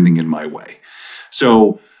that's standing in my way.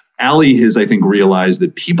 So Ali has, I think, realized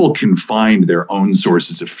that people can find their own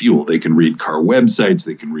sources of fuel. They can read car websites,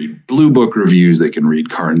 they can read Blue Book reviews, they can read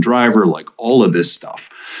Car and Driver, like all of this stuff.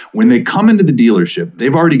 When they come into the dealership,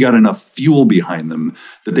 they've already got enough fuel behind them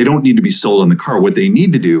that they don't need to be sold on the car. What they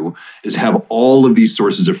need to do is have all of these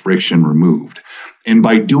sources of friction removed. And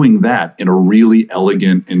by doing that in a really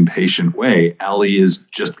elegant and patient way, Ali is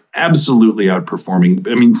just absolutely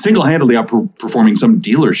single-handedly outperforming some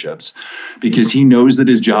dealerships, because he knows that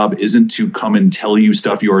his job isn't to come and tell you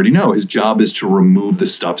stuff you already know. His job is to remove the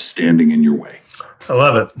stuff standing in your way. I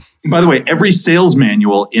love it. And by the way, every sales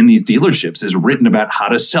manual in these dealerships is written about how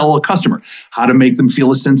to sell a customer, how to make them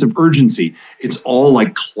feel a sense of urgency. It's all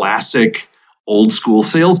like classic old school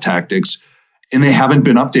sales tactics. And they haven't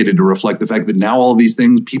been updated to reflect the fact that now all of these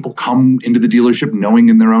things, people come into the dealership knowing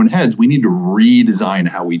in their own heads, we need to redesign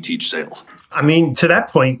how we teach sales. I mean, to that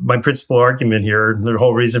point, my principal argument here, the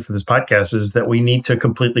whole reason for this podcast is that we need to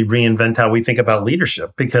completely reinvent how we think about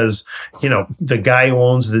leadership because, the guy who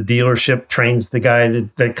owns the dealership trains the guy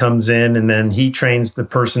that comes in and then he trains the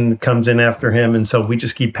person that comes in after him. And so we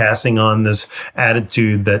just keep passing on this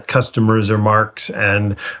attitude that customers are marks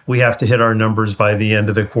and we have to hit our numbers by the end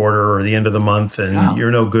of the quarter or the end of the month. And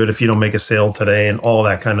You're no good if you don't make a sale today and all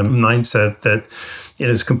that kind of mindset that it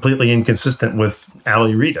is completely inconsistent with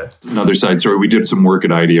Ali Rita. Another side story, we did some work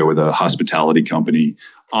at IDEO with a hospitality company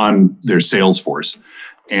on their sales force.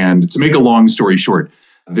 And to make a long story short,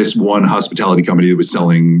 this one hospitality company that was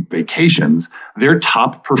selling vacations, their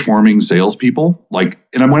top performing salespeople,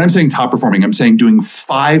 and when I'm saying top performing, I'm saying doing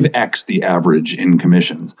 5x the average in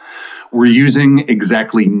commissions, were using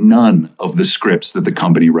exactly none of the scripts that the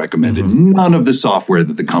company recommended, none of the software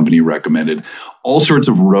that the company recommended, all sorts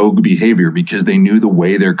of rogue behavior because they knew the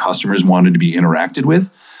way their customers wanted to be interacted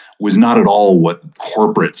with was not at all what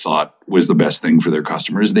corporate thought was the best thing for their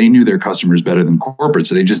customers. They knew their customers better than corporate,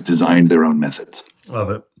 so they just designed their own methods.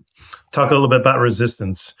 Love it. Talk a little bit about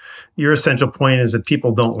resistance. Your essential point is that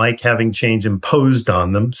people don't like having change imposed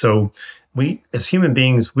on them. So we, as human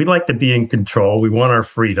beings, we like to be in control. We want our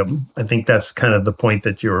freedom. I think that's kind of the point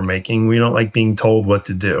that you were making. We don't like being told what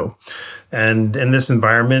to do. And in this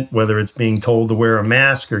environment, whether it's being told to wear a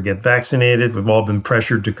mask or get vaccinated, we've all been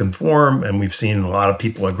pressured to conform, and we've seen a lot of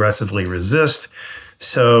people aggressively resist.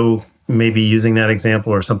 So maybe using that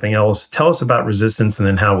example or something else, tell us about resistance and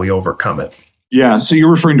then how we overcome it. Yeah, so you're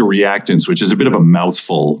referring to reactance, which is a bit of a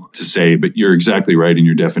mouthful to say, but you're exactly right in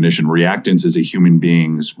your definition. Reactance is a human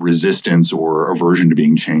being's resistance or aversion to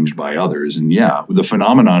being changed by others. And yeah, the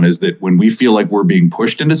phenomenon is that when we feel like we're being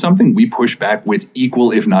pushed into something, we push back with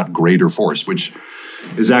equal, if not greater force, which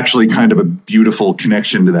is actually kind of a beautiful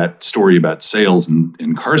connection to that story about sales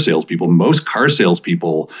and car salespeople. Most car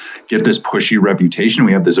salespeople get this pushy reputation.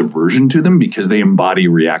 We have this aversion to them because they embody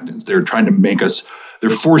reactance. They're trying to make us they're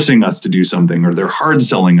forcing us to do something or they're hard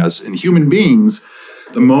selling us. And human beings,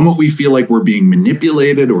 the moment we feel like we're being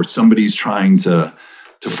manipulated or somebody's trying to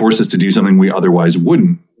force us to do something we otherwise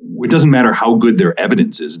wouldn't, it doesn't matter how good their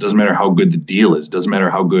evidence is. It doesn't matter how good the deal is. It doesn't matter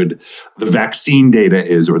how good the vaccine data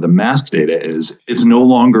is or the mask data is. It's no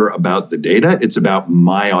longer about the data. It's about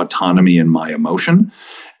my autonomy and my emotion.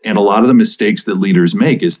 And a lot of the mistakes that leaders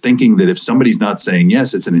make is thinking that if somebody's not saying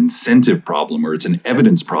yes, it's an incentive problem or it's an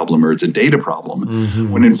evidence problem or it's a data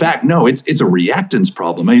problem. When in fact, no, it's a reactance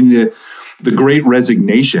problem. I mean, the Great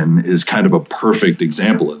Resignation is kind of a perfect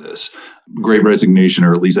example of this. Great Resignation,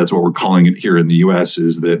 or at least that's what we're calling it here in the US,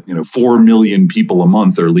 is that 4 million people a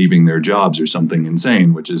month are leaving their jobs or something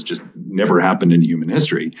insane, which has just never happened in human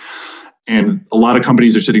history. And a lot of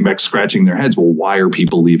companies are sitting back scratching their heads. Well, why are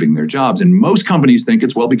people leaving their jobs? And most companies think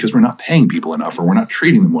it's, because we're not paying people enough or we're not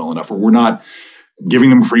treating them well enough or we're not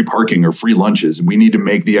giving them free parking or free lunches. We need to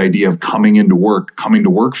make the idea of coming to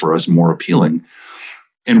work for us more appealing.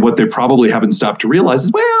 And what they probably haven't stopped to realize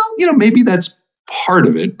is, maybe that's part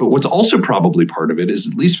of it. But what's also probably part of it is,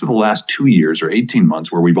 at least for the last 2 years or 18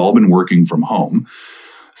 months where we've all been working from home,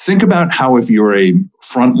 think about how if you're a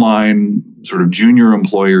frontline sort of junior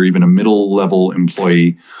employee or even a middle level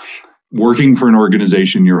employee working for an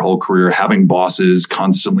organization your whole career, having bosses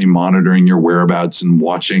constantly monitoring your whereabouts and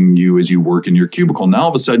watching you as you work in your cubicle. Now all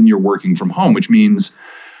of a sudden you're working from home, which means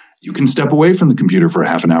you can step away from the computer for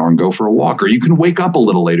half an hour and go for a walk, or you can wake up a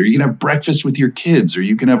little later. You can have breakfast with your kids, or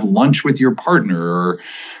you can have lunch with your partner, or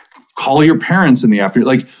call your parents in the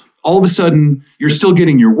afternoon. All of a sudden, you're still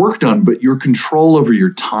getting your work done, but your control over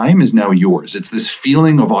your time is now yours. It's this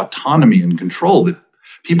feeling of autonomy and control that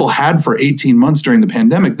people had for 18 months during the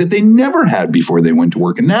pandemic that they never had before they went to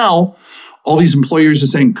work. And now all these employers are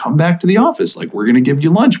saying, come back to the office. We're going to give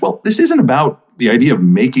you lunch. Well, this isn't about the idea of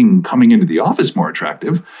making coming into the office more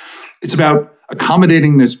attractive. It's about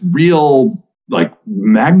accommodating this real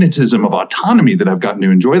magnetism of autonomy that I've gotten to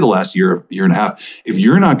enjoy the last year and a half. If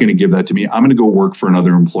you're not going to give that to me, I'm going to go work for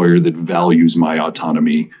another employer that values my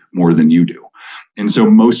autonomy more than you do. And so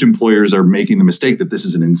most employers are making the mistake that this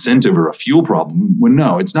is an incentive or a fuel problem, when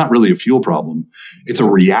no, it's not really a fuel problem. It's a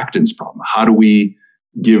reactance problem. How do we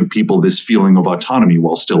give people this feeling of autonomy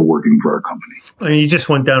while still working for our company? I mean, you just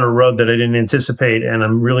went down a road that I didn't anticipate, and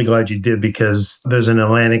I'm really glad you did, because there's an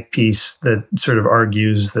Atlantic piece that sort of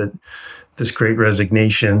argues that this great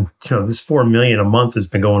resignation. This 4 million a month has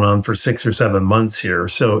been going on for 6 or 7 months here.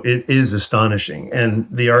 So it is astonishing. And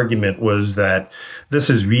the argument was that this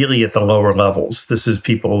is really at the lower levels. This is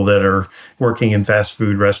people that are working in fast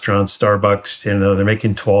food restaurants, Starbucks, they're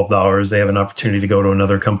making $12. They have an opportunity to go to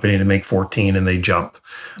another company to make 14 and they jump.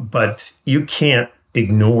 But you can't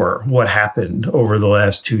ignore what happened over the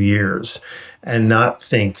last 2 years and not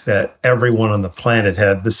think that everyone on the planet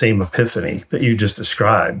had the same epiphany that you just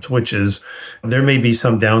described, which is there may be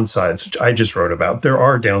some downsides, which I just wrote about. There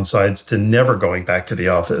are downsides to never going back to the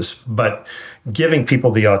office, but giving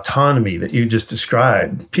people the autonomy that you just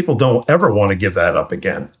described, people don't ever want to give that up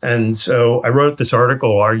again. And so I wrote this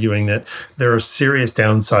article arguing that there are serious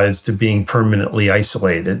downsides to being permanently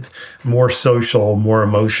isolated, more social, more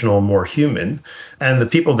emotional, more human. And the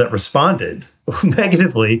people that responded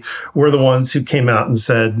negatively were the ones who came out and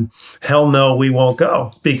said, hell no, we won't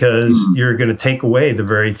go, because you're going to take away the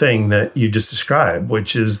very thing that you just described,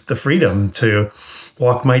 which is the freedom to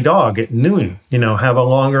walk my dog at noon, have a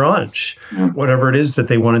longer lunch, whatever it is that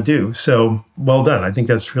they want to do. So well done. I think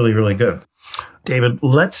that's really, really good. David,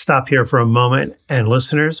 let's stop here for a moment, and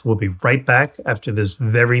listeners, we'll be right back after this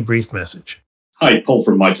very brief message. Hi, Paul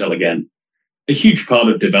from Mitel again. A huge part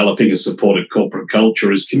of developing a supportive corporate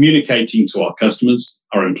culture is communicating to our customers,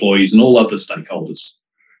 our employees, and all other stakeholders.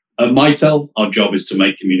 At Mitel, our job is to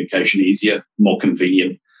make communication easier, more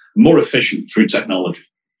convenient, and more efficient through technology.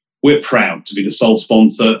 We're proud to be the sole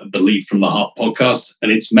sponsor of the Lead from the Heart podcast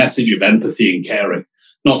and its message of empathy and caring,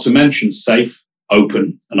 not to mention safe,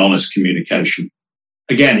 open, and honest communication.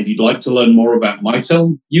 Again, if you'd like to learn more about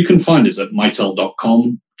Mitel, you can find us at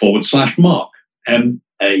mitel.com/Mark,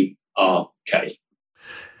 M-A-R-K.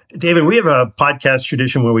 David, we have a podcast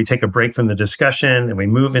tradition where we take a break from the discussion and we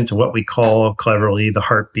move into what we call cleverly the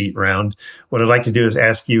heartbeat round. What I'd like to do is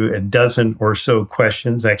ask you a dozen or so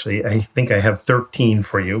questions. Actually, I think I have 13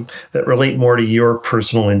 for you that relate more to your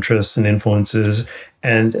personal interests and influences,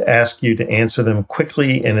 and ask you to answer them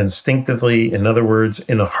quickly and instinctively. In other words,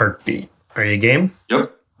 in a heartbeat. Are you game?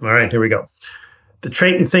 Yep. All right, here we go. The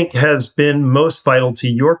trait you think has been most vital to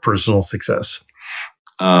your personal success?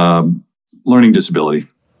 Learning disability.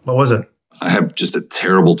 What was it? I have just a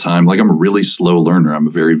terrible time. I'm a really slow learner. I'm a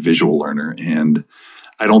very visual learner. And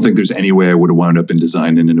I don't think there's any way I would have wound up in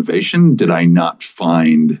design and innovation did I not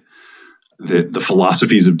find that the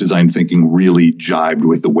philosophies of design thinking really jibed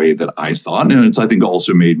with the way that I thought. And it's, I think,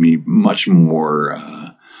 also made me much more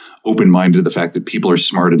open-minded to the fact that people are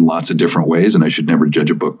smart in lots of different ways, and I should never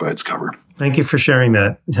judge a book by its cover. Thank you for sharing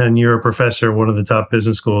that. And you're a professor at one of the top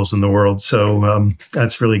business schools in the world. So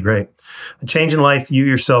that's really great. A change in life you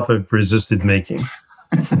yourself have resisted making.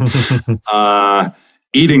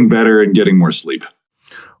 Eating better and getting more sleep.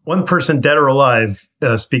 One person, dead or alive,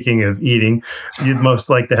 speaking of eating, you'd most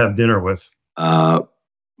like to have dinner with?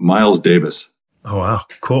 Miles Davis. Oh, wow.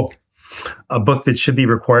 Cool. A book that should be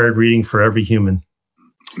required reading for every human.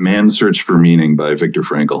 Man's Search for Meaning by Viktor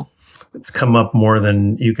Frankl. It's come up more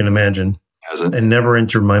than you can imagine. Has it? And Never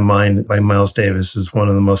Entered My Mind by Miles Davis is one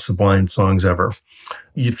of the most sublime songs ever.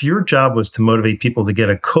 If your job was to motivate people to get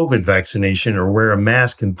a COVID vaccination or wear a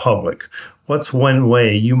mask in public, what's one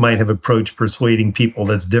way you might have approached persuading people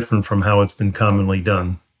that's different from how it's been commonly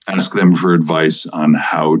done? Ask them for advice on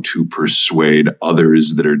how to persuade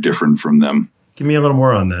others that are different from them. Give me a little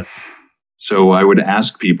more on that. So I would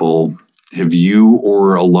ask people, have you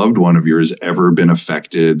or a loved one of yours ever been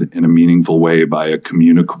affected in a meaningful way by a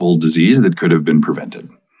communicable disease that could have been prevented?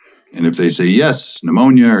 And if they say yes,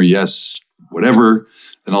 pneumonia, or yes, whatever,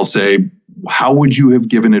 then I'll say, how would you have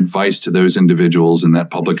given advice to those individuals in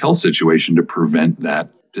that public health situation to prevent that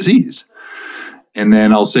disease? And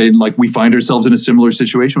then I'll say, we find ourselves in a similar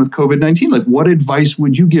situation with COVID-19. What advice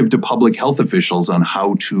would you give to public health officials on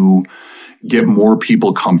how to get more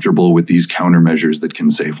people comfortable with these countermeasures that can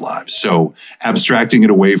save lives? So abstracting it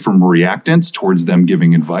away from reactants towards them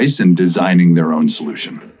giving advice and designing their own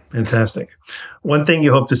solution. Fantastic. One thing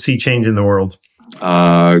you hope to see change in the world?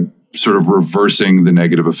 Sort of reversing the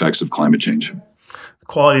negative effects of climate change. The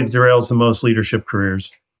quality that derails the most leadership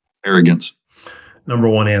careers? Arrogance. Number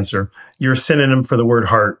one answer. Your synonym for the word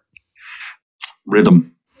heart?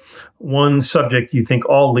 Rhythm. One subject you think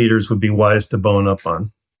all leaders would be wise to bone up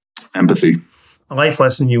on? Empathy. A life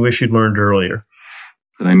lesson you wish you'd learned earlier?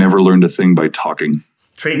 That I never learned a thing by talking.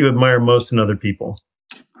 Trait you admire most in other people?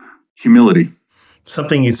 Humility.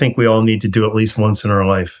 Something you think we all need to do at least once in our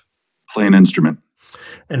life? Play an instrument.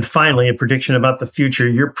 And finally, a prediction about the future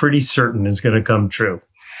you're pretty certain is going to come true.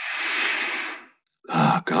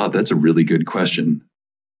 Oh, God, that's a really good question.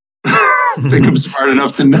 I think I'm smart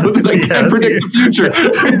enough to know that I can't predict the future.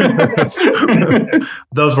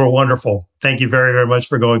 Those were wonderful. Thank you very, very much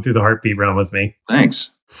for going through the heartbeat round with me.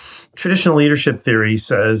 Thanks. Traditional leadership theory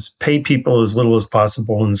says pay people as little as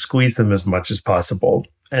possible and squeeze them as much as possible.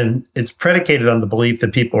 And it's predicated on the belief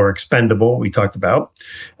that people are expendable, we talked about,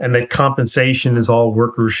 and that compensation is all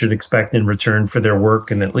workers should expect in return for their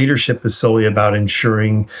work, and that leadership is solely about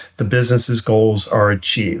ensuring the business's goals are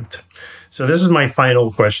achieved. So this is my final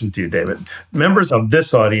question to you, David. Members of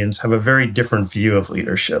this audience have a very different view of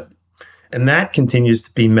leadership, and that continues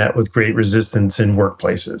to be met with great resistance in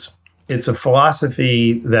workplaces. It's a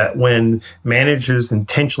philosophy that when managers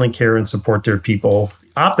intentionally care and support their people,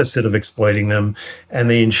 opposite of exploiting them, and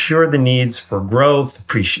they ensure the needs for growth,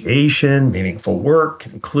 appreciation, meaningful work,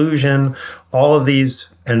 inclusion, all of these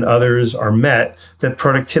and others are met, that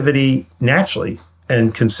productivity naturally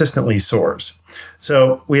and consistently soars.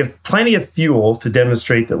 So we have plenty of fuel to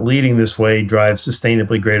demonstrate that leading this way drives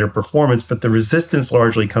sustainably greater performance, but the resistance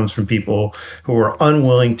largely comes from people who are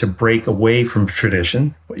unwilling to break away from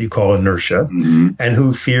tradition, what you call inertia, and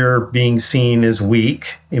who fear being seen as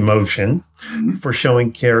weak emotion for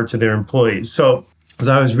showing care to their employees. So as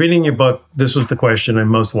I was reading your book, this was the question I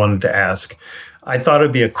most wanted to ask. I thought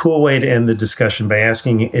it'd be a cool way to end the discussion by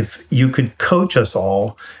asking if you could coach us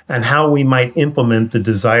all on how we might implement the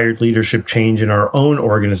desired leadership change in our own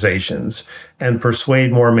organizations and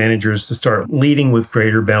persuade more managers to start leading with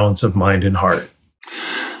greater balance of mind and heart.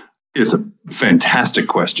 It's a fantastic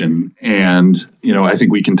question. And, I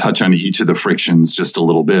think we can touch on each of the frictions just a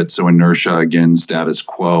little bit. So inertia, again, status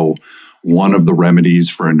quo. One of the remedies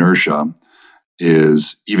for inertia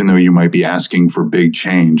is, even though you might be asking for big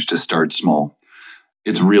change, to start small.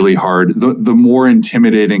 It's really hard. The more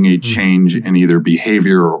intimidating a change in either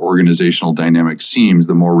behavior or organizational dynamic seems,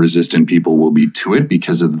 the more resistant people will be to it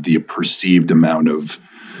because of the perceived amount of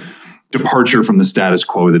departure from the status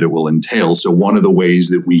quo that it will entail. So one of the ways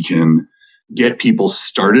that we can get people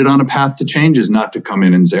started on a path to change is not to come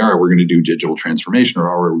in and say, all right, we're going to do digital transformation, or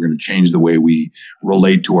all right, we're going to change the way we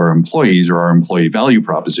relate to our employees or our employee value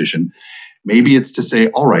proposition. Maybe it's to say,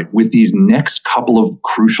 all right, with these next couple of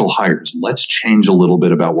crucial hires, let's change a little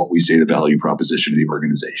bit about what we say the value proposition of the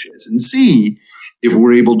organization is, and see if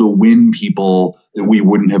we're able to win people that we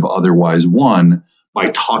wouldn't have otherwise won by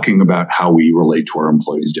talking about how we relate to our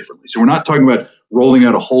employees differently. So we're not talking about rolling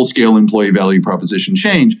out a whole-scale employee value proposition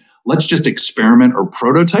change. Let's just experiment or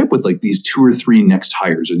prototype with like these 2 or 3 next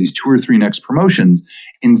hires or these 2 or 3 next promotions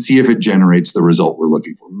and see if it generates the result we're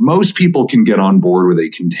looking for. Most people can get on board with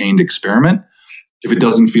a contained experiment if it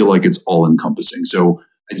doesn't feel like it's all-encompassing. So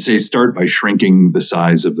I'd say start by shrinking the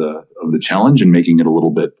size of the challenge and making it a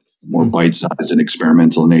little bit more bite-sized and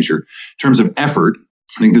experimental in nature. In terms of effort,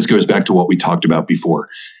 I think this goes back to what we talked about before.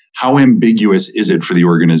 How ambiguous is it for the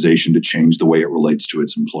organization to change the way it relates to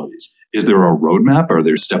its employees? Is there a roadmap? Are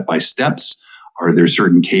there step-by-steps? Are there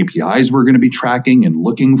certain KPIs we're going to be tracking and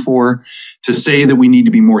looking for? To say that we need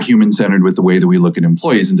to be more human-centered with the way that we look at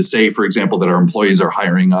employees, and to say, for example, that our employees are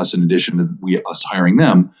hiring us in addition to us hiring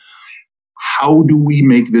them, how do we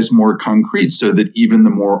make this more concrete so that even the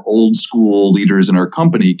more old school leaders in our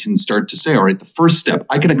company can start to say, all right, the first step,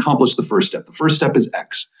 I can accomplish the first step. The first step is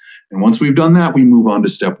X. And once we've done that, we move on to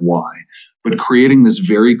step Y. But creating this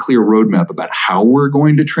very clear roadmap about how we're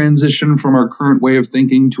going to transition from our current way of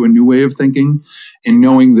thinking to a new way of thinking, and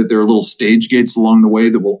knowing that there are little stage gates along the way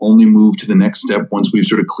that will only move to the next step once we've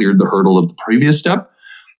sort of cleared the hurdle of the previous step,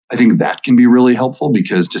 I think that can be really helpful,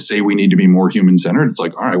 because to say we need to be more human-centered, it's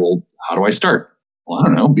like, all right, well, how do I start? Well, I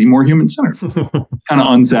don't know, be more human-centered. Kind of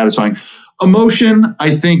unsatisfying. Emotion, I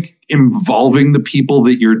think, involving the people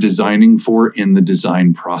that you're designing for in the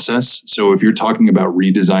design process. So if you're talking about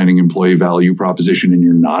redesigning employee value proposition and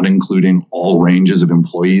you're not including all ranges of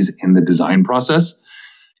employees in the design process,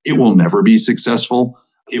 it will never be successful.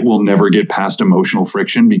 It will never get past emotional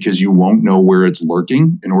friction because you won't know where it's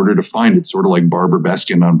lurking. In order to find it, sort of like Barbara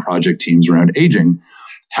Beskin on project teams around aging,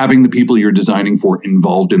 having the people you're designing for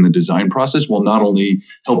involved in the design process will not only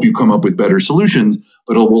help you come up with better solutions,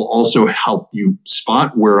 but it will also help you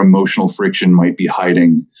spot where emotional friction might be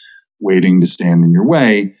hiding, waiting to stand in your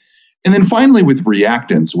way. And then finally, with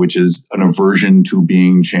reactance, which is an aversion to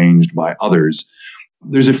being changed by others,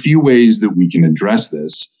 there's a few ways that we can address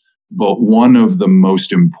this. But one of the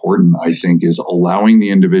most important, I think, is allowing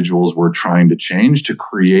the individuals we're trying to change to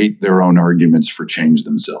create their own arguments for change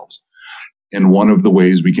themselves. And one of the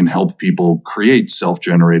ways we can help people create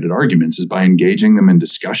self-generated arguments is by engaging them in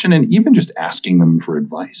discussion and even just asking them for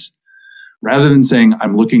advice. Rather than saying,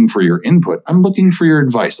 I'm looking for your input, I'm looking for your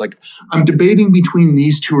advice. Like, I'm debating between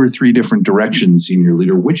these 2 or 3 different directions, senior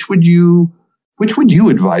leader. Which would you which would you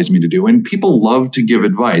advise me to do? And people love to give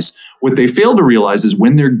advice. What they fail to realize is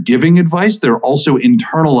when they're giving advice, they're also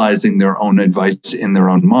internalizing their own advice in their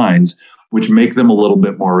own minds, which make them a little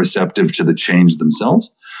bit more receptive to the change themselves.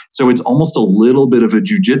 So it's almost a little bit of a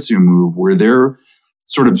jujitsu move where they're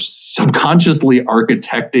sort of subconsciously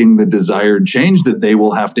architecting the desired change that they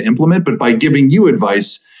will have to implement. But by giving you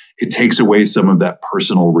advice, it takes away some of that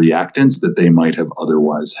personal reactance that they might have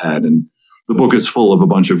otherwise had. And the book is full of a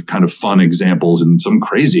bunch of kind of fun examples and some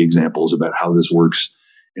crazy examples about how this works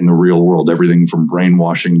in the real world. Everything from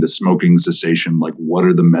brainwashing to smoking cessation. Like, what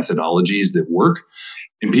are the methodologies that work?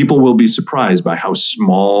 And people will be surprised by how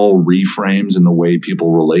small reframes in the way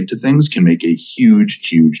people relate to things can make a huge,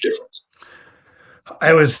 huge difference.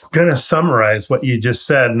 I was going to summarize what you just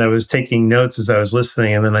said, and I was taking notes as I was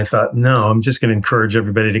listening. And then I thought, no, I'm just going to encourage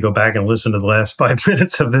everybody to go back and listen to the last 5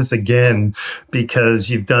 minutes of this again, because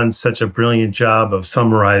you've done such a brilliant job of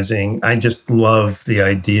summarizing. I just love the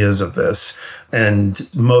ideas of this. And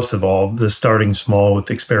most of all, the starting small with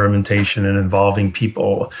experimentation and involving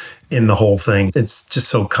people in the whole thing. It's just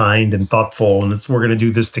so kind and thoughtful. And we're going to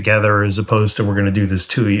do this together as opposed to we're going to do this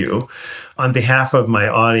to you. On behalf of my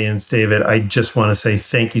audience, David, I just want to say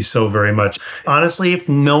thank you so very much. Honestly, if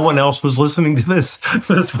no one else was listening to this,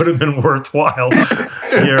 this would have been worthwhile.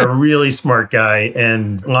 You're a really smart guy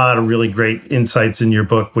and a lot of really great insights in your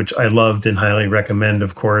book, which I loved and highly recommend,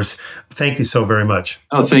 of course. Thank you so very much.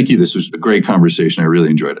 Oh, thank you. This was a great conversation. I really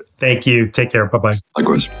enjoyed it. Thank you. Take care. Bye-bye.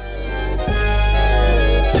 Likewise.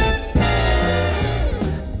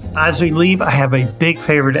 As we leave, I have a big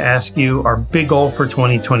favor to ask you. Our big goal for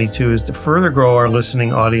 2022 is to further grow our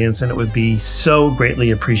listening audience, and it would be so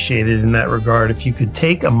greatly appreciated in that regard if you could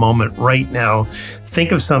take a moment right now,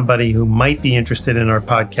 think of somebody who might be interested in our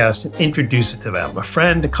podcast and introduce it to them, a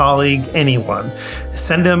friend, a colleague, anyone.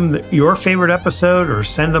 Send them your favorite episode or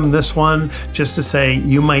send them this one just to say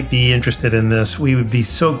you might be interested in this. We would be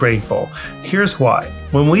so grateful. Here's why.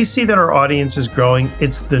 When we see that our audience is growing,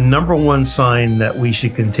 it's the number one sign that we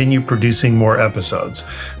should continue producing more episodes.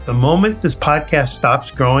 The moment this podcast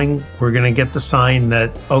stops growing, we're going to get the sign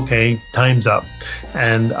that, okay, time's up.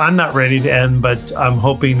 And I'm not ready to end, but I'm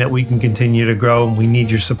hoping that we can continue to grow, and we need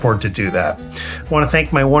your support to do that. I want to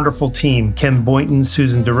thank my wonderful team, Ken Boynton,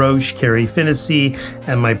 Susan DeRoche, Carrie Finnessy,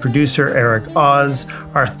 and my producer, Eric Oz.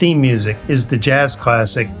 Our theme music is the jazz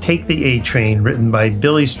classic Take the A Train, written by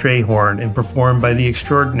Billy Strayhorn and performed by the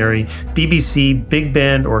extraordinary BBC Big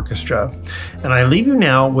Band Orchestra. And I leave you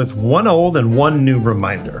now with one old and one new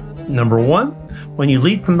reminder. Number one, when you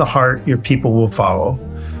lead from the heart, your people will follow.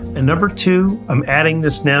 And number two, I'm adding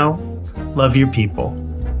this now, love your people.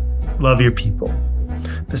 Love your people.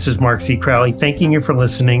 This is Mark C. Crowley, thanking you for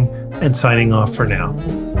listening and signing off for now.